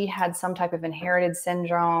if she had some type of inherited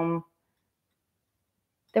syndrome.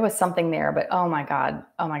 There was something there, but oh my God.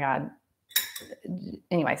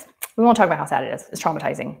 Anyways, we won't talk about how sad it is. It's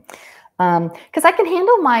traumatizing. Because I can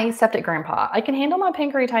handle my septic grandpa. I can handle my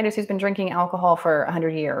pancreatitis who's been drinking alcohol for 100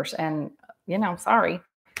 years. And, you know, sorry.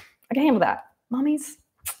 I can handle that. Mommies,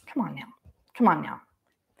 come on now.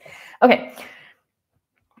 Okay.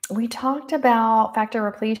 We talked about factor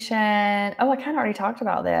repletion. Oh, I kind of already talked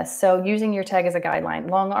about this. So using your TEG as a guideline.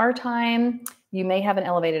 Long R time, you may have an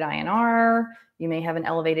elevated INR, you may have an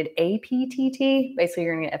elevated APTT. Basically,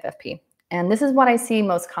 you're going to get FFP. And this is what I see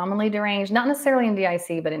most commonly deranged, not necessarily in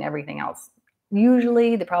DIC, but in everything else.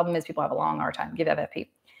 Usually the problem is people have a long R time, give FFP.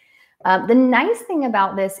 The nice thing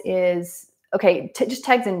about this is, okay, just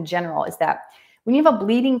TEGs in general is that when you have a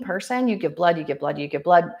bleeding person, you give blood, you give blood, you give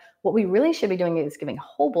blood. What we really should be doing is giving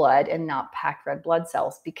whole blood and not packed red blood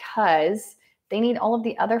cells, because they need all of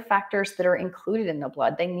the other factors that are included in the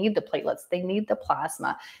blood. They need the platelets, they need the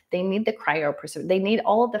plasma, they need the cryopreservation, they need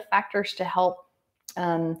all of the factors to help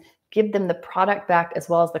give them the product back as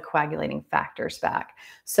well as the coagulating factors back.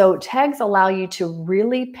 So TEGs allow you to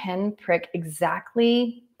really pinprick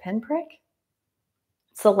exactly,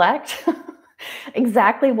 select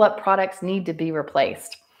exactly what products need to be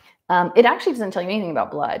replaced. It actually doesn't tell you anything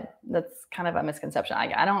about blood. That's kind of a misconception.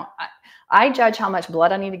 I judge how much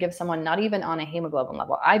blood I need to give someone, not even on a hemoglobin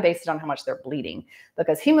level. I base it on how much they're bleeding,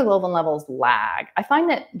 because hemoglobin levels lag. I find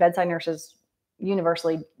that bedside nurses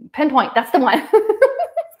universally pinpoint. That's the one.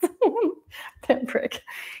 Pinprick.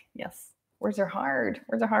 Yes. Words are hard.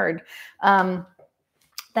 Words are hard.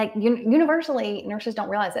 Like universally, nurses don't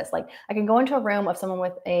realize this. Like, I can go into a room of someone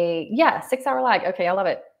with a 6-hour lag. Okay, I love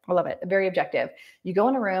it. I love it. Very objective. You go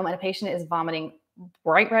in a room and a patient is vomiting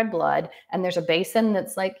bright red blood, and there's a basin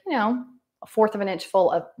that's like, a 1/4 of an inch full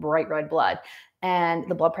of bright red blood. And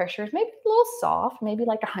the blood pressure is maybe a little soft, maybe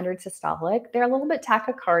like 100 systolic. They're a little bit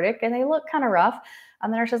tachycardic and they look kind of rough.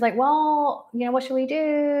 And the nurse is like, well, what should we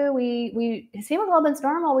do? His hemoglobin's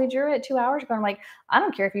normal. We drew it 2 hours ago. I'm like, I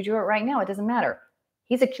don't care if you drew it right now. It doesn't matter.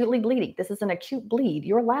 He's acutely bleeding. This is an acute bleed.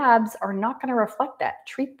 Your labs are not going to reflect that.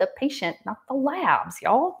 Treat the patient, not the labs,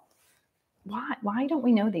 y'all. Why don't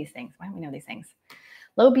we know these things? Why don't we know these things?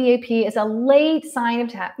 Low BAP is a late sign of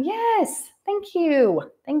TAP. Yes, thank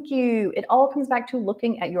you. Thank you. It all comes back to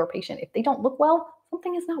looking at your patient. If they don't look well,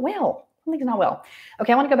 something is not well. Something's not well.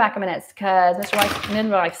 Okay, I want to go back a minute because Mr.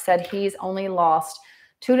 Midwife said he's only lost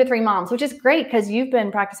 2 to 3 moms, which is great because you've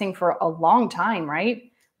been practicing for a long time,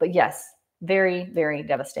 right? But yes, very, very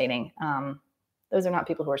devastating. Those are not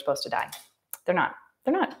people who are supposed to die. They're not.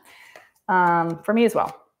 They're not. For me as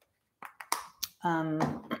well.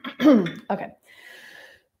 Okay.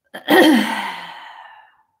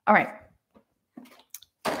 All right.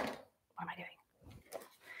 What am I doing?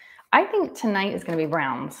 I think tonight is going to be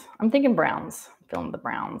Browns. I'm thinking Browns. I'm feeling the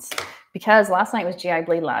Browns. Because last night was GI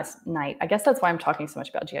bleed last night. I guess that's why I'm talking so much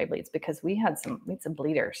about GI bleeds, because we had some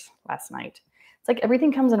bleeders last night. It's like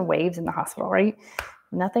everything comes in waves in the hospital, right?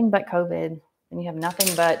 Nothing but COVID. And you have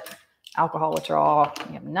nothing but alcohol withdrawal.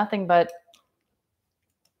 You have nothing but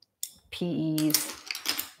PEs.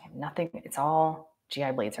 You have nothing. It's all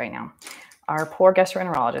GI bleeds right now. Our poor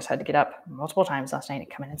gastroenterologist had to get up multiple times last night and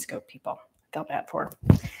come in and scope people. I felt bad for her.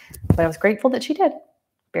 But I was grateful that she did.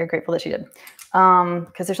 Very grateful that she did.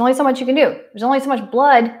 Because there's only so much you can do. There's only so much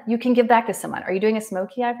blood you can give back to someone. Are you doing a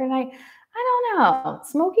smoky every night? I don't know.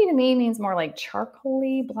 Smoky to me means more like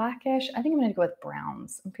charcoaly, blackish. I think I'm going to go with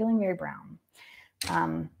browns. I'm feeling very brown.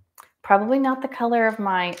 Probably not the color of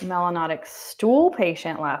my melanotic stool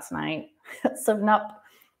patient last night. So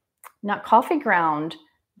not coffee ground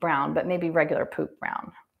brown, but maybe regular poop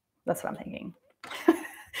brown. That's what I'm thinking.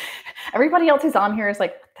 Everybody else who's on here is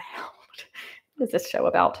like, what the hell? What is this show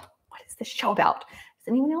about? What is this show about? Does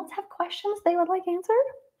anyone else have questions they would like answered?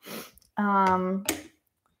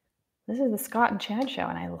 This is the Scott and Chad show,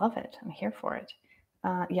 and I love it. I'm here for it.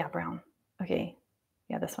 Yeah, brown. Okay.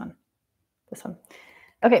 Yeah, this one. This one.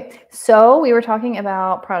 Okay, so we were talking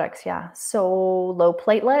about products, yeah. So low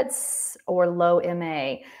platelets or low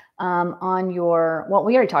MA on your, well,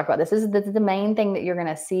 we already talked about this. This is the main thing that you're going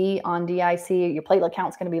to see on DIC. Your platelet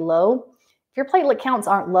count's going to be low. If your platelet counts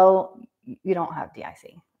aren't low, you don't have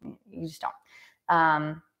DIC. You just don't.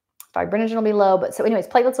 Fibrinogen will be low, but so anyways,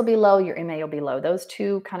 platelets will be low, your MA will be low. Those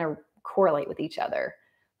two kind of correlate with each other.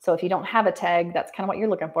 So if you don't have a TEG, that's kind of what you're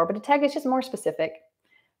looking for, but a TEG is just more specific.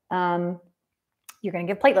 You're going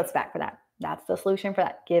to give platelets back for that. That's the solution for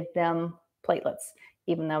that. Give them platelets,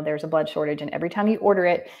 even though there's a blood shortage. And every time you order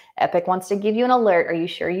it, Epic wants to give you an alert. Are you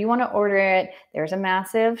sure you want to order it? There's a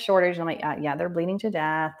massive shortage. I'm like, yeah, they're bleeding to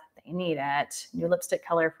death. They need it. New lipstick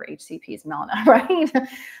color for HCP's melanoma, right?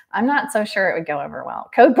 I'm not so sure it would go over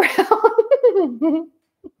well. Code brown.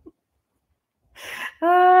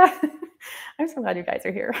 I'm so glad you guys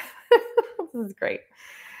are here. This is great.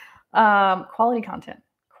 Quality content.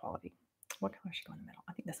 Quality. What color should go in the middle?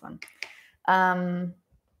 I think this one.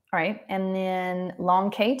 All right. And then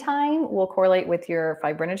long K time will correlate with your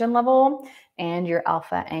fibrinogen level and your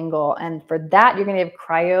alpha angle. And for that, you're going to give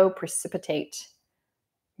cryoprecipitate.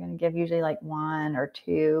 You're going to give usually like 1 or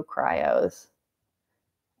 2 cryos.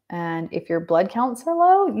 And if your blood counts are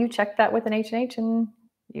low, you check that with an H&H and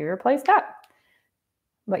you replace that.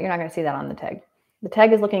 But you're not going to see that on the TEG. The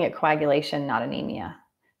TEG is looking at coagulation, not anemia.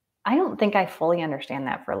 I don't think I fully understand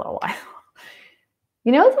that for a little while.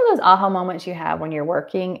 You know, some of those aha moments you have when you're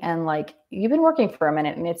working and like you've been working for a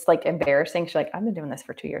minute and it's like embarrassing. She's like, I've been doing this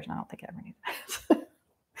for 2 years and I don't think I ever need that.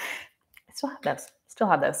 I still have those. Still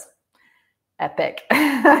have those. Epic.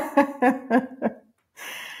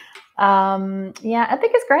 Yeah,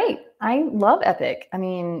 Epic is great. I love Epic. I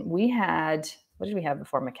mean, we had, what did we have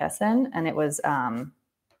before McKesson? And it was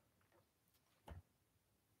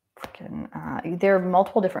there are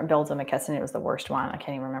multiple different builds of McKesson. It was the worst one. I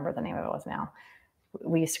can't even remember the name of it was now.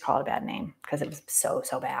 We used to call it a bad name because it was so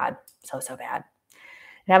bad. So bad.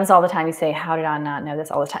 It happens all the time. You say, how did I not know this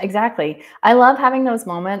all the time? Exactly. I love having those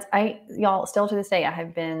moments. Y'all, still to this day, I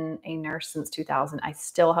have been a nurse since 2000. I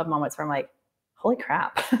still have moments where I'm like, holy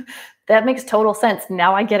crap, that makes total sense.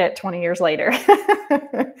 Now I get it 20 years later.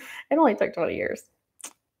 It only took 20 years.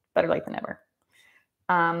 Better late than never.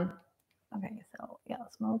 Okay, so yeah,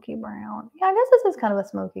 smoky brown. Yeah, I guess this is kind of a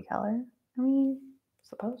smoky color. I mean, I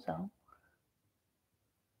suppose so.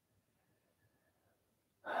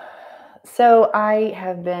 So I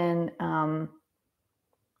have been, I've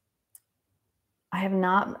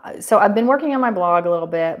been working on my blog a little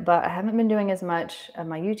bit, but I haven't been doing as much of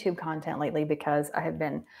my YouTube content lately because I have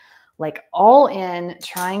been like all in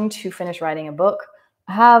trying to finish writing a book.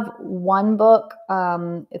 I have one book.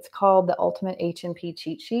 It's called The Ultimate H&P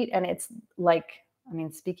Cheat Sheet. And it's like, I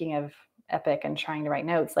mean, speaking of Epic and trying to write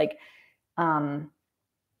notes, like,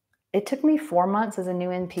 it took me 4 months as a new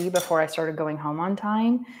NP before I started going home on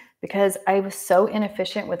time because I was so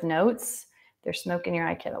inefficient with notes. There's smoke in your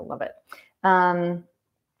eye, kid. I love it.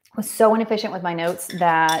 Was so inefficient with my notes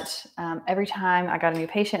that every time I got a new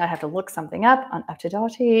patient, I'd have to look something up on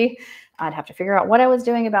Uptodati. I'd have to figure out what I was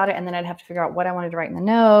doing about it, and then I'd have to figure out what I wanted to write in the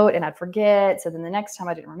note, and I'd forget. So then the next time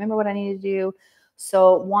I didn't remember what I needed to do.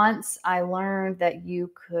 So once I learned that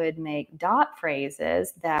you could make dot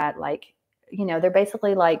phrases that, like, you know, they're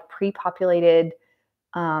basically like pre-populated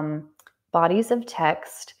bodies of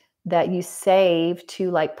text that you save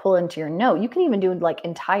to like pull into your note. You can even do like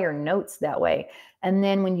entire notes that way. And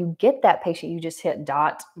then when you get that patient, you just hit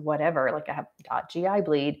dot whatever, like I have dot GI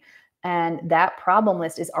bleed, and that problem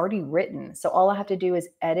list is already written. So all I have to do is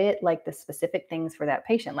edit like the specific things for that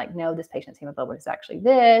patient. Like, no, this patient's hemoglobin is actually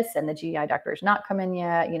this, and the GI doctor has not come in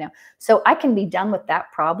yet, you know. So I can be done with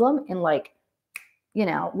that problem in like, you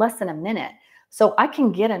know, less than a minute. So I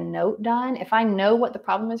can get a note done if I know what the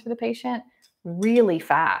problem is for the patient really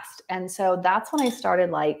fast. And so that's when I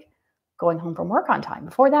started like going home from work on time.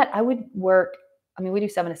 Before that, I would work. I mean, we do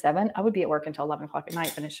 7 to 7. I would be at work until 11 o'clock at night,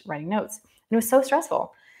 finish writing notes. And it was so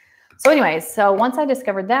stressful. So anyways, so once I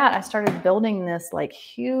discovered that, I started building this like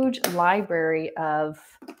huge library of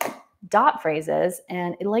dot phrases,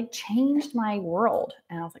 and it like changed my world.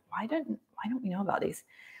 And I was like, why don't we know about these?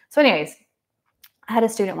 So anyways, I had a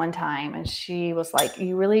student one time and she was like,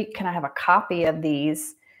 can I have a copy of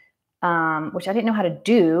these? Which I didn't know how to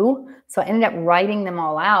do. So I ended up writing them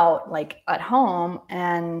all out like at home.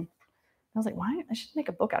 And I was like, why? I should make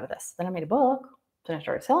a book out of this. Then I made a book. Then I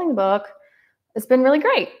started selling the book. It's been really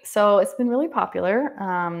great. So it's been really popular.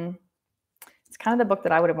 It's kind of the book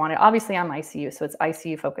that I would have wanted. Obviously I'm ICU, so it's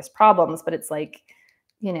ICU focused problems, but it's like,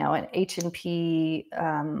 you know, an H&P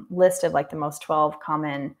list of like the most 12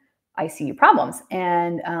 common ICU problems.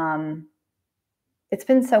 And it's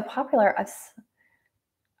been so popular.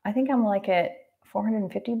 I think I'm like at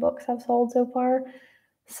 450 books I've sold so far.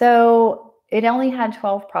 So it only had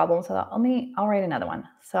 12 problems. So I thought, I'll write another one.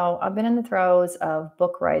 So I've been in the throes of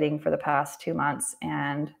book writing for the past 2 months,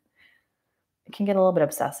 and it can get a little bit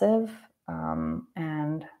obsessive. And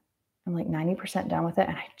I'm like 90% done with it,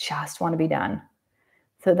 and I just want to be done.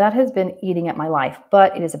 So that has been eating at my life,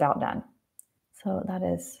 but it is about done. So that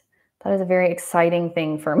is a very exciting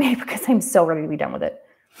thing for me because I'm so ready to be done with it.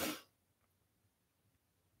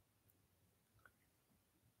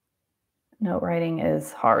 Note writing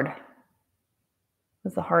is hard. I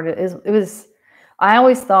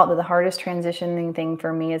always thought that the hardest transitioning thing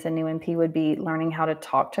for me as a new NP would be learning how to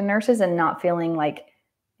talk to nurses and not feeling like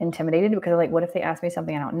intimidated, because like, what if they ask me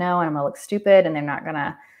something I don't know and I'm gonna look stupid and they're not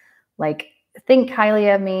gonna like think highly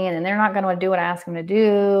of me, and then they're not gonna do what I ask them to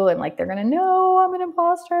do, and like they're gonna know I'm an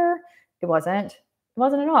imposter. It wasn't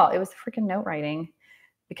at all. It was freaking note writing.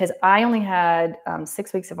 because I only had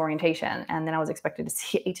 6 weeks of orientation, and then I was expected to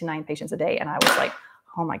see 8 to 9 patients a day. And I was like,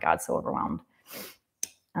 oh my God, so overwhelmed.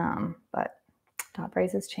 But dot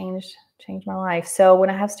phrases changed my life. So when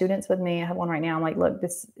I have students with me, I have one right now, I'm like, look,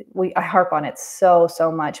 I harp on it so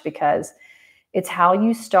much, because it's how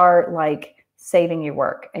you start like saving your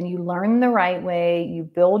work, and you learn the right way. You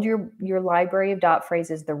build your library of dot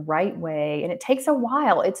phrases the right way. And it takes a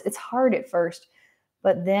while. It's hard at first,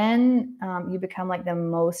 but then you become like the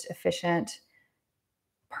most efficient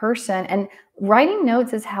person. And writing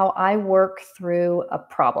notes is how I work through a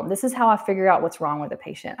problem. This is how I figure out what's wrong with a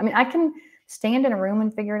patient. I mean, I can stand in a room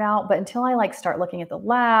and figure it out, but until I like start looking at the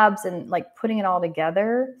labs and like putting it all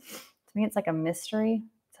together, to me, it's like a mystery.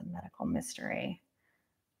 It's a medical mystery.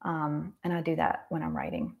 And I do that when I'm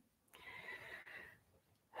writing.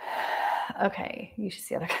 Okay, you should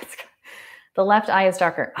see other guys. The left eye is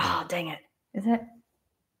darker. Oh, dang it. Is it?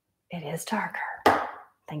 It is darker.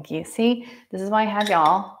 Thank you. See, this is why I have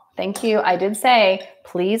y'all. Thank you. I did say,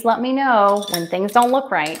 please let me know when things don't look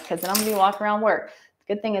right, because then I'm going to be walking around work.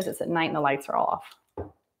 The good thing is it's at night and the lights are all off.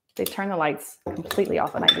 They turn the lights completely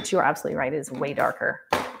off at night, but you are absolutely right. It is way darker.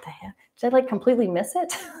 What the heck? Did I like completely miss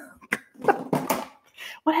it?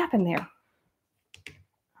 What happened there?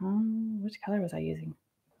 Which color was I using?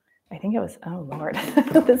 I think it was, oh Lord,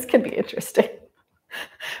 this could be interesting.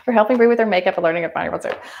 We're helping Brie with her makeup and learning at finding what's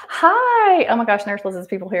there. Hi. Oh my gosh, Nurse Liz's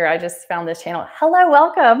people here. I just found this channel. Hello,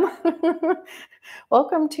 welcome.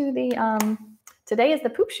 Welcome to the, today is the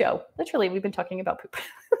poop show. Literally, we've been talking about poop.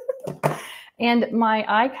 And my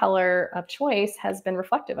eye color of choice has been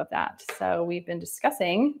reflective of that. So we've been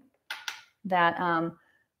discussing that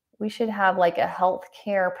we should have like a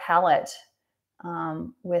healthcare palette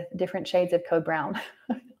with different shades of code brown.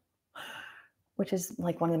 Which is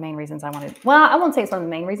like one of the main reasons I wanted, well, I won't say it's one of the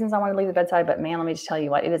main reasons I wanted to leave the bedside, but man, let me just tell you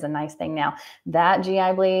what, it is a nice thing now. That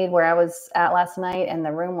GI bleed where I was at last night, and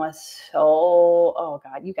the room was so, oh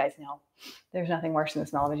God, you guys know, there's nothing worse than the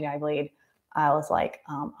smell of a GI bleed. I was like,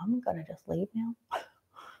 I'm going to just leave now.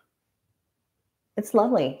 It's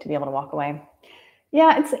lovely to be able to walk away.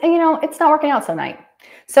 Yeah, it's, you know, it's not working out so night.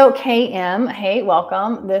 So KM, hey,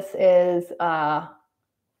 welcome. This is,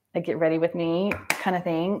 a get ready with me kind of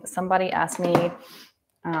thing. Somebody asked me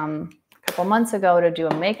a couple months ago to do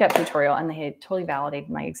a makeup tutorial, and they had totally validated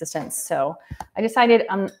my existence. So I decided,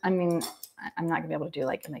 I'm not gonna be able to do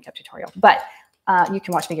like a makeup tutorial, but you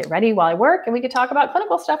can watch me get ready while I work, and we could talk about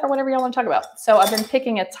clinical stuff or whatever y'all want to talk about. So I've been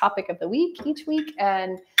picking a topic of the week each week,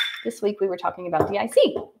 and this week we were talking about DIC.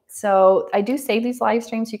 So I do save these live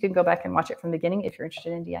streams. You can go back and watch it from the beginning if you're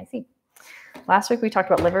interested in DIC. Last week we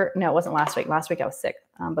talked about liver. No, it wasn't last week. Last week I was sick.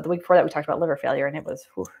 But the week before that we talked about liver failure, and it was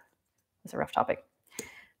a rough topic.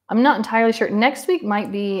 I'm not entirely sure. Next week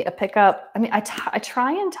might be a pickup. I mean, I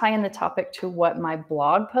try and tie in the topic to what my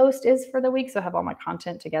blog post is for the week, so I have all my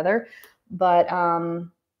content together. But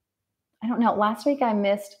I don't know. Last week I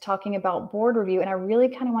missed talking about board review, and I really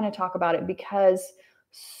kind of want to talk about it because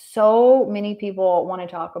so many people want to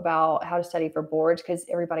talk about how to study for boards because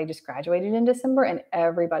everybody just graduated in December and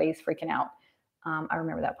everybody's freaking out. I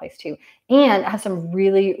remember that place too. And I have some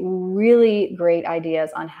really, really great ideas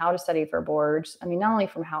on how to study for boards. I mean, not only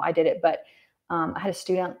from how I did it, but I had a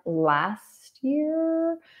student last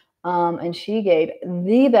year and she gave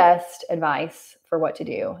the best advice for what to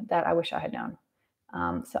do that I wish I had known.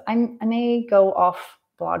 So I may go off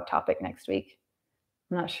blog topic next week.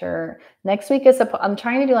 I'm not sure. Next week is, I'm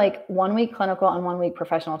trying to do like 1 week clinical and 1 week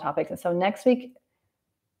professional topics. And so next week,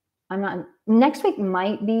 next week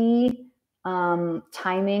might be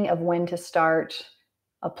timing of when to start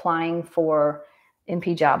applying for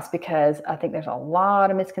NP jobs, because I think there's a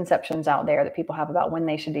lot of misconceptions out there that people have about when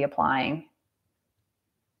they should be applying.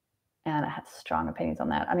 And I have strong opinions on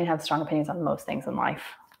that. I mean, I have strong opinions on most things in life.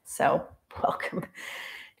 So welcome.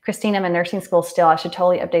 Christine, I'm in nursing school still. I should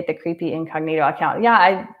totally update the creepy incognito account.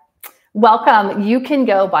 Yeah, welcome. You can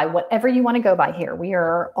go by whatever you want to go by here. We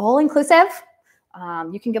are all inclusive.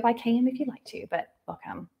 You can go by KM if you'd like to, but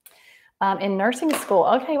welcome. In nursing school,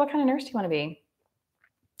 okay, what kind of nurse do you want to be?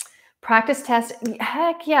 Practice test,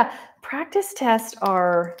 heck yeah. Practice tests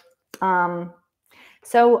are,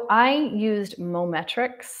 so I used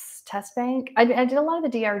Mometrics Test Bank. I did a lot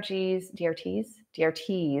of the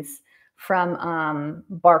DRTs from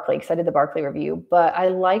Barkley, because I did the Barkley review, but I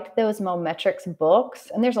liked those Mometrics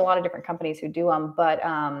books, and there's a lot of different companies who do them, but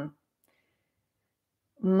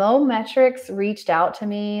Mometrics reached out to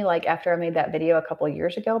me like after I made that video a couple of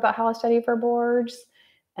years ago about how I study for boards.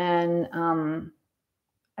 And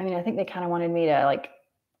I mean, I think they kind of wanted me to like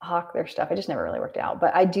hawk their stuff. It just never really worked out,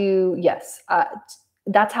 but I do, yes,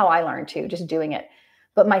 that's how I learned too, just doing it.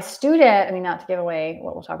 But my student, I mean, not to give away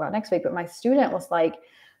what we'll talk about next week, but my student was like,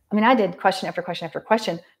 I mean, I did question after question after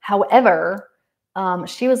question. However,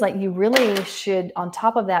 she was like, you really should, on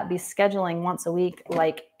top of that, be scheduling once a week,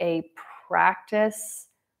 like a practice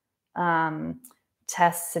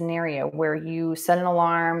test scenario where you set an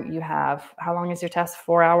alarm. You have, how long is your test?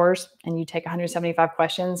 4 hours. And you take 175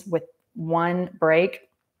 questions with one break,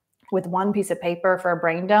 with one piece of paper for a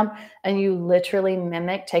brain dump, and you literally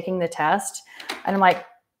mimic taking the test. And I'm like,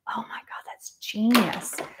 oh my God, that's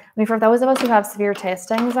genius. I mean, for those of us who have severe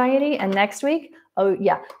test anxiety, and next week, oh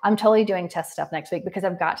yeah, I'm totally doing test stuff next week because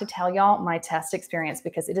I've got to tell y'all my test experience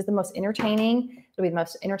because it is the most entertaining. It'll be the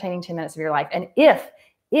most entertaining 10 minutes of your life. And if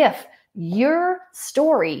your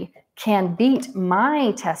story can beat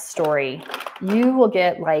my test story, you will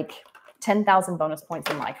get like 10,000 bonus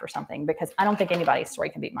points in life or something, because I don't think anybody's story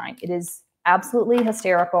can beat mine. It is absolutely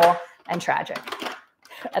hysterical and tragic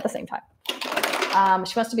at the same time.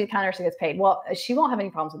 She wants to be the kind of nurse who gets paid. Well, she won't have any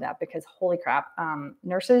problems with that because holy crap,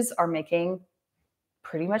 nurses are making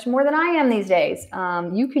pretty much more than I am these days.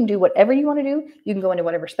 You can do whatever you want to do. You can go into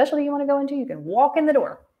whatever specialty you want to go into. You can walk in the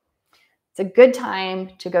door. It's a good time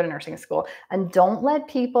to go to nursing school. And don't let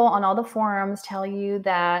people on all the forums tell you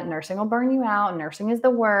that nursing will burn you out. Nursing is the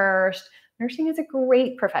worst. Nursing is a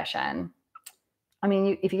great profession. I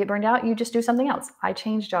mean, if you get burned out, you just do something else. I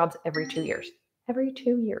change jobs every 2 years. Every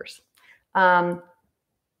 2 years. Y'all,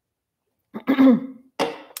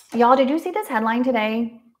 did you see this headline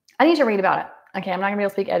today? I need to read about it. Okay, I'm not going to be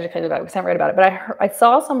able to speak educated about it because I haven't read about it. But I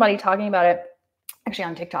saw somebody talking about it, actually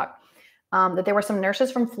on TikTok. That there were some nurses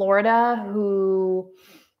from Florida who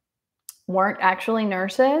weren't actually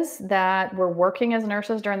nurses that were working as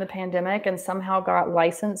nurses during the pandemic and somehow got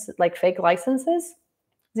licensed, like fake licenses.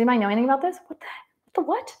 Does anybody know anything about this? What the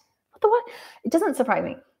what? It doesn't surprise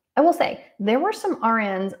me. I will say there were some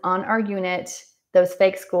RNs on our unit, those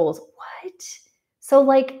fake schools. What? So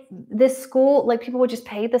like this school, like people would just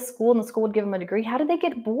pay the school and the school would give them a degree. How did they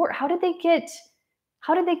get board? How did they get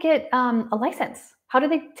a license? How did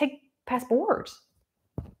they pass boards?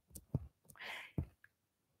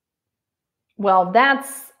 Well,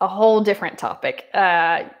 that's a whole different topic.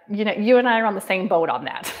 You know, you and I are on the same boat on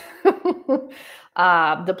that.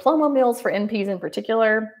 Diploma mills for NPs in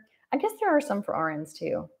particular. I guess there are some for RNs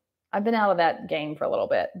too. I've been out of that game for a little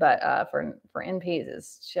bit, but for NPs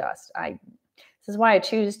is just, this is why I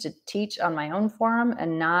choose to teach on my own forum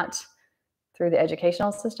and not through the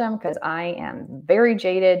educational system, because I am very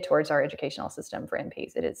jaded towards our educational system for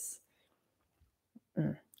NPs. It is,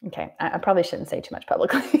 okay, I probably shouldn't say too much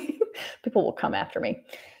publicly. People will come after me.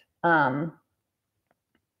 I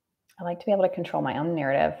like to be able to control my own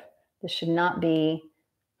narrative. This should not be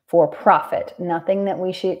for profit. Nothing that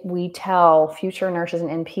we tell future nurses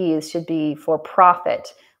and NPs should be for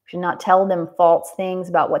profit. We should not tell them false things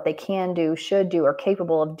about what they can do, should do, or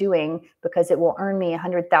capable of doing because it will earn me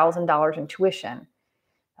 $100,000 in tuition.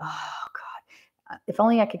 Oh God, if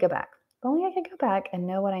only I could go back. If only I could go back and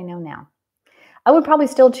know what I know now. I would probably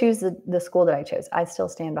still choose the school that I chose. I still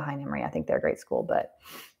stand behind Emory. I think they're a great school, but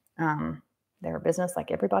they're a business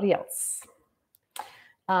like everybody else.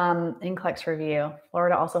 NCLEX review.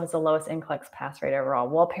 Florida also has the lowest NCLEX pass rate overall.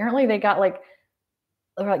 Well, apparently there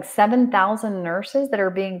were like 7,000 nurses that are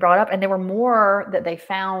being brought up, and there were more that they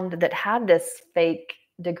found that had this fake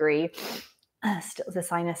degree. Still, the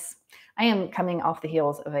sinus. I am coming off the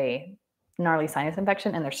heels of a gnarly sinus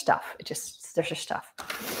infection, and there's stuff. There's just stuff.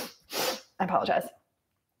 I apologize.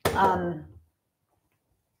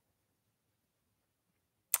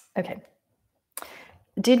 Okay.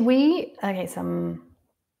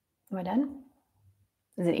 Am I done?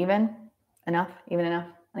 Is it even enough? Even enough?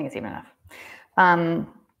 I think it's even enough. Let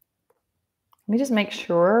me just make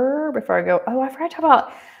sure before I go. Oh, I forgot to talk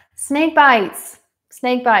about snake bites.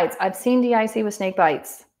 Snake bites. I've seen DIC with snake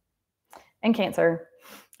bites and cancer.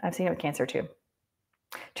 I've seen it with cancer too.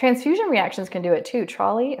 Transfusion reactions can do it too.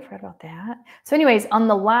 Trolley, I forgot about that. So anyways, on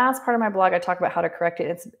the last part of my blog, I talk about how to correct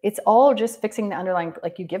it. It's all just fixing the underlying,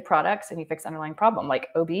 like you give products and you fix the underlying problem, like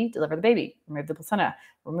OB, deliver the baby, remove the placenta,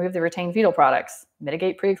 remove the retained fetal products,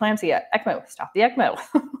 mitigate preeclampsia, ECMO, stop the ECMO,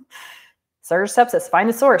 surge sepsis, find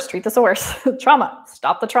the source, treat the source, trauma,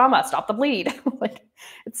 stop the bleed. Like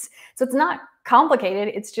it's not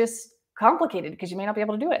complicated. It's just complicated because you may not be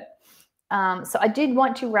able to do it. So I did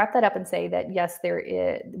want to wrap that up and say that, yes,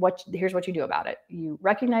 here's what you do about it. You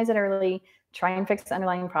recognize it early, try and fix the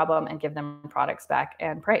underlying problem and give them products back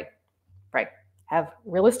and pray. Have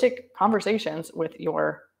realistic conversations with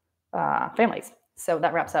your families. So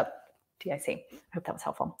that wraps up DIC. I hope that was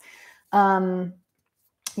helpful.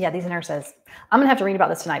 Yeah, these nurses. I'm going to have to read about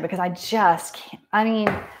this tonight because I just can't. I mean,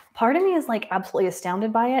 part of me is like absolutely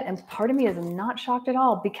astounded by it. And part of me is not shocked at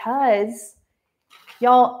all because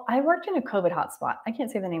y'all, I worked in a COVID hotspot. I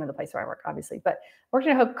can't say the name of the place where I work, obviously, but I worked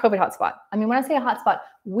in a COVID hotspot. I mean, when I say a hotspot,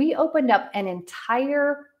 we opened up an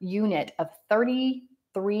entire unit of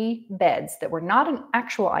 33 beds that were not an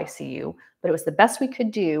actual ICU, but it was the best we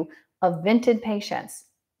could do of vented patients.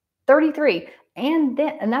 33. And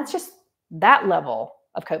that's just that level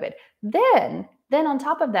of COVID. Then on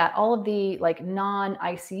top of that, all of the like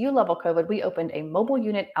non-ICU level COVID, we opened a mobile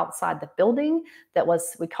unit outside the building that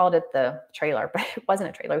was, we called it the trailer, but it wasn't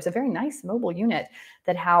a trailer. It was a very nice mobile unit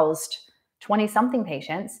that housed 20 something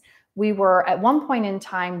patients. We were at one point in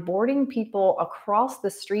time boarding people across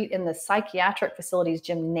the street in the psychiatric facility's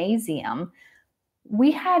gymnasium.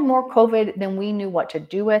 We had more COVID than we knew what to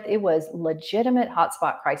do with. It was legitimate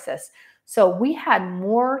hotspot crisis. So we had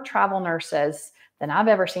more travel nurses than I've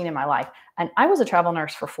ever seen in my life. And I was a travel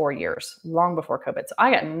nurse for 4 years, long before COVID. So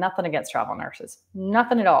I got nothing against travel nurses,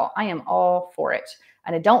 nothing at all. I am all for it.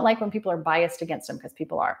 And I don't like when people are biased against them because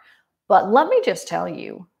people are. But let me just tell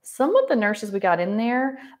you, some of the nurses we got in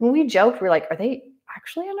there, when we joked, we were like, are they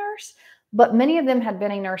actually a nurse? But many of them had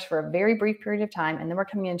been a nurse for a very brief period of time. And then we're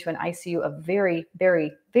coming into an ICU of very,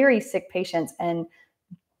 very, very sick patients. And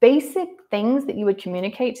basic things that you would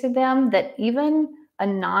communicate to them that even a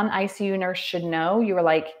non-ICU nurse should know, you were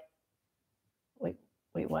like,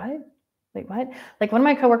 wait, what? Wait, what? Like one of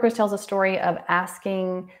my coworkers tells a story of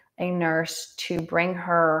asking a nurse to bring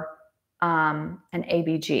her an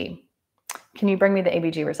ABG. Can you bring me the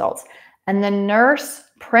ABG results? And the nurse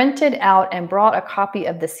printed out and brought a copy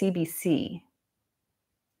of the CBC.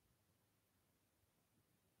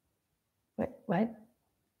 Wait, what?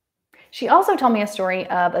 She also told me a story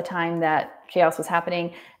of a time that chaos was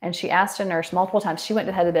happening, and she asked a nurse multiple times. She went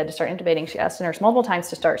to the head of the bed to start intubating. She asked a nurse multiple times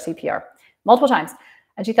to start CPR, multiple times.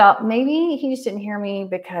 And she thought, maybe he just didn't hear me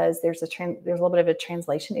because there's a little bit of a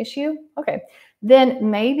translation issue. Okay.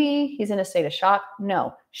 Then maybe he's in a state of shock.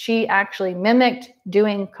 No, she actually mimicked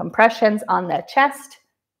doing compressions on the chest,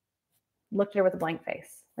 looked at her with a blank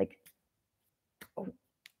face. Like, oh,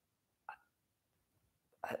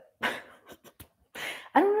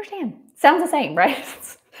 I don't understand. Sounds the same, right?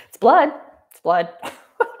 It's blood. It's blood.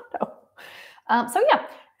 No. So yeah,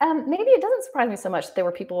 maybe it doesn't surprise me so much that there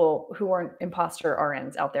were people who weren't imposter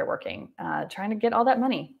RNs out there working, trying to get all that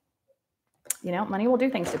money. You know, money will do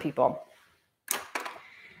things to people.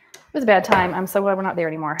 It was a bad time. I'm so glad we're not there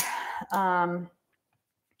anymore.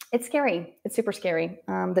 It's scary. It's super scary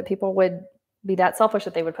that people would be that selfish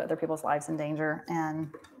that they would put other people's lives in danger.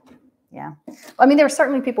 And yeah, I mean, there were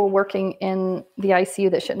certainly people working in the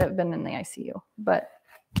ICU that shouldn't have been in the ICU, but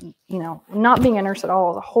you know, not being a nurse at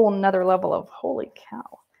all is a whole nother level of holy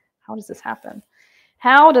cow. How does this happen?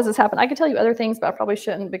 How does this happen? I could tell you other things, but I probably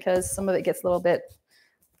shouldn't because some of it gets a little bit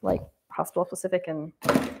like hospital specific and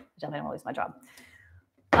I don't want to lose my job.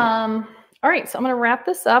 All right, so I'm going to wrap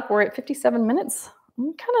this up. We're at 57 minutes.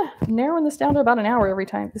 I'm kind of narrowing this down to about an hour every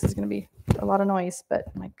time. This is going to be a lot of noise, but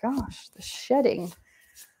my gosh, the shedding.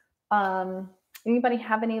 Anybody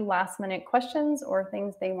have any last minute questions or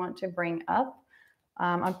things they want to bring up?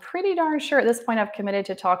 I'm pretty darn sure at this point I've committed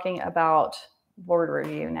to talking about board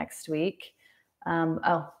review next week.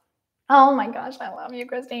 Oh my gosh, I love you,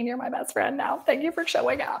 Christine. You're my best friend now. Thank you for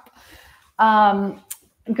showing up.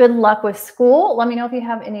 Good luck with school. Let me know if you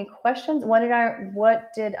have any questions. What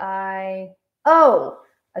did I,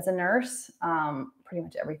 as a nurse, pretty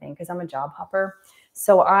much everything, because I'm a job hopper.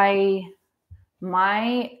 So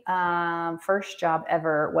my first job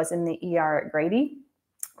ever was in the ER at Grady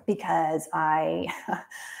because I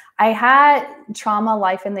had Trauma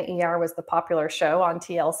Life in the ER was the popular show on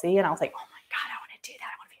TLC. And I was like, oh my God, I want to do that.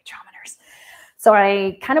 I want to be a trauma nurse. So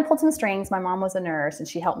I kind of pulled some strings. My mom was a nurse and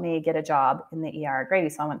she helped me get a job in the ER at Grady.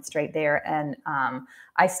 So I went straight there. And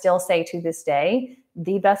I still say to this day,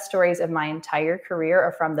 the best stories of my entire career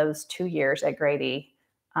are from those 2 years at Grady.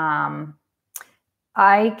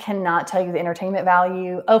 I cannot tell you the entertainment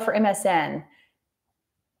value. Oh, for MSN.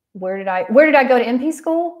 Where did I go to MP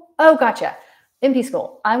school? Oh, gotcha. MP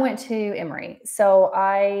school. I went to Emory. So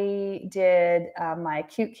I did my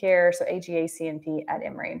acute care, so AGA CNP at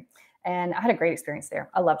Emory. And I had a great experience there.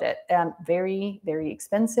 I loved it. Very, very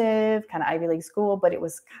expensive, kind of Ivy League school, but it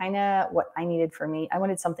was kind of what I needed for me. I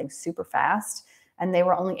wanted something super fast, and they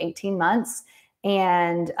were only 18 months.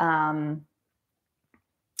 And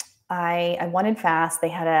I wanted fast. They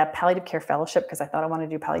had a palliative care fellowship because I thought I wanted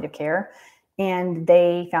to do palliative care. And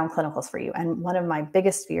they found clinicals for you. And one of my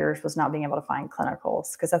biggest fears was not being able to find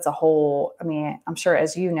clinicals because that's a whole, I mean, I'm sure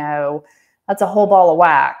as you know, that's a whole ball of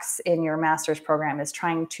wax in your master's program is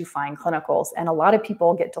trying to find clinicals. And a lot of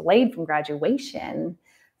people get delayed from graduation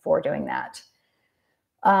for doing that.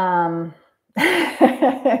 I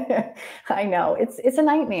know it's a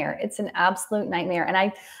nightmare. It's an absolute nightmare. And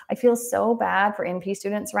I feel so bad for NP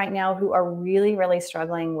students right now who are really, really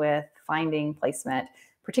struggling with finding placement,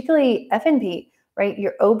 particularly FNP, right?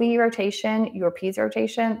 Your OB rotation, your PEDS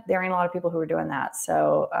rotation, there ain't a lot of people who are doing that.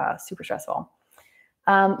 So super stressful.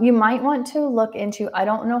 You might want to look into, I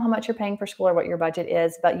don't know how much you're paying for school or what your budget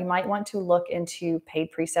is, but you might want to look into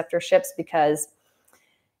paid preceptorships, because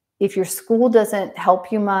if your school doesn't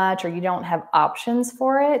help you much or you don't have options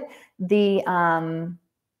for it,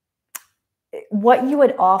 what you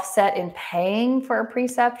would offset in paying for a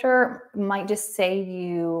preceptor might just save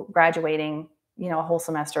you graduating, a whole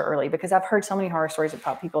semester early, because I've heard so many horror stories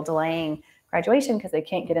about people delaying graduation because they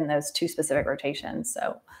can't get in those 2 specific rotations.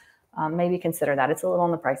 So maybe consider that. It's a little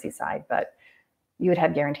on the pricey side, but you would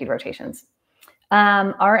have guaranteed rotations.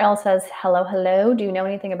 RL says, hello. Do you know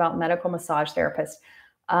anything about medical massage therapists?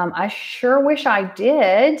 I sure wish I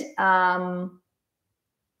did,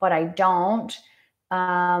 but I don't.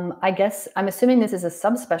 I guess I'm assuming this is a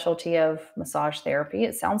subspecialty of massage therapy.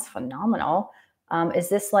 It sounds phenomenal. Is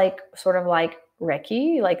this like sort of like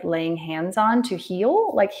Reiki, like laying hands on to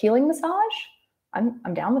heal, like healing massage?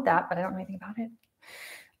 I'm down with that, but I don't know anything about it.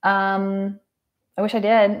 I wish I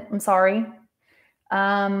did. I'm sorry.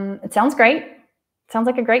 It sounds great. It sounds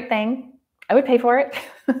like a great thing. I would pay for it.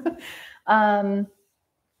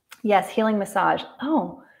 Yes, healing massage.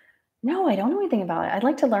 Oh, no, I don't know anything about it. I'd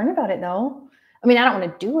like to learn about it though. I mean, I don't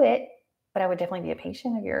want to do it, but I would definitely be a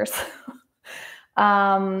patient of yours.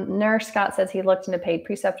 Nurse Scott says he looked into paid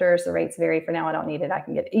preceptors. The rates vary. For now, I don't need it. I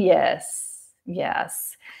can get it.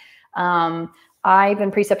 Yes. I've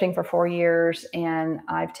been precepting for 4 years, and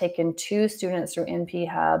I've taken 2 students through NP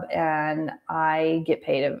Hub, and I get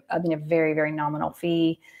paid a very, very nominal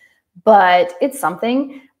fee, but it's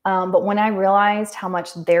something. But when I realized how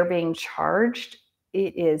much they're being charged,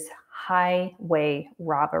 it is highway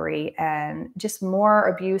robbery and just more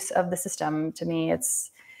abuse of the system. To me,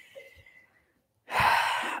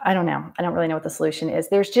 I don't know. I don't really know what the solution is.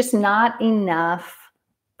 There's just not enough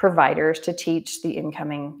providers to teach the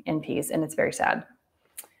incoming NPs, and it's very sad.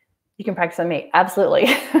 You can practice on me. Absolutely.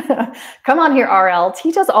 Come on here, RL.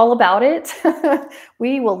 Teach us all about it.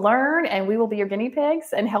 We will learn, and we will be your guinea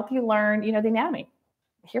pigs and help you learn, the anatomy.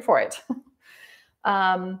 Here for it.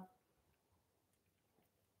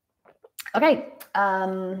 Okay.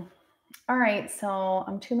 All right. So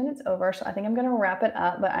I'm 2 minutes over, so I think I'm going to wrap it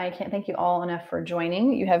up, but I can't thank you all enough for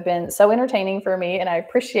joining. You have been so entertaining for me, and I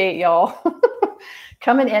appreciate y'all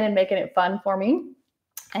coming in and making it fun for me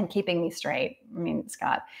and keeping me straight. I mean,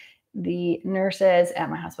 Scott, the nurses at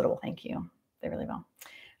my hospital will thank you. They really will.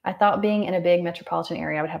 I thought being in a big metropolitan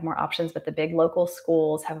area, I would have more options, but the big local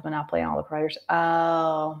schools have a monopoly on all the providers.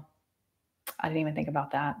 Oh, I didn't even think about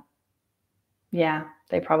that. Yeah,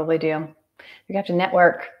 they probably do. You have to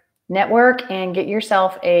network and get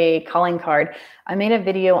yourself a calling card. I made a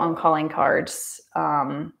video on calling cards.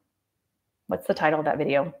 What's the title of that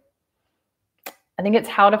video? I think it's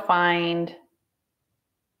how to find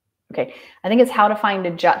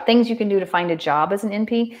a job, things you can do to find a job as an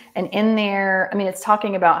NP. And in there, it's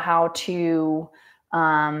talking about how to,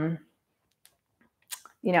 how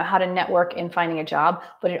to network in finding a job,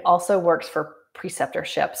 but it also works for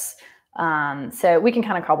preceptorships. So we can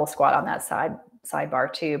kind of cobble squat on that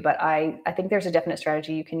sidebar too. But I think there's a definite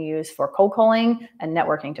strategy you can use for cold calling and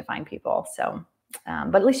networking to find people. So,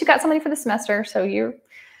 but at least you got somebody for the semester, so you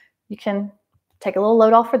can take a little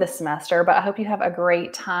load off for this semester. But I hope you have a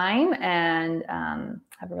great time and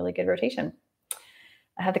have a really good rotation.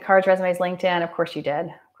 I have the cards, resumes, LinkedIn. Of course you did.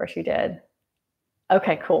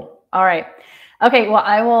 Okay, cool. All right. Okay, well,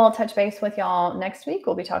 I will touch base with y'all next week.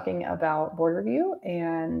 We'll be talking about board review,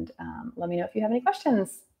 and let me know if you have any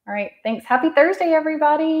questions. All right, thanks. Happy Thursday,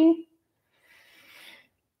 everybody.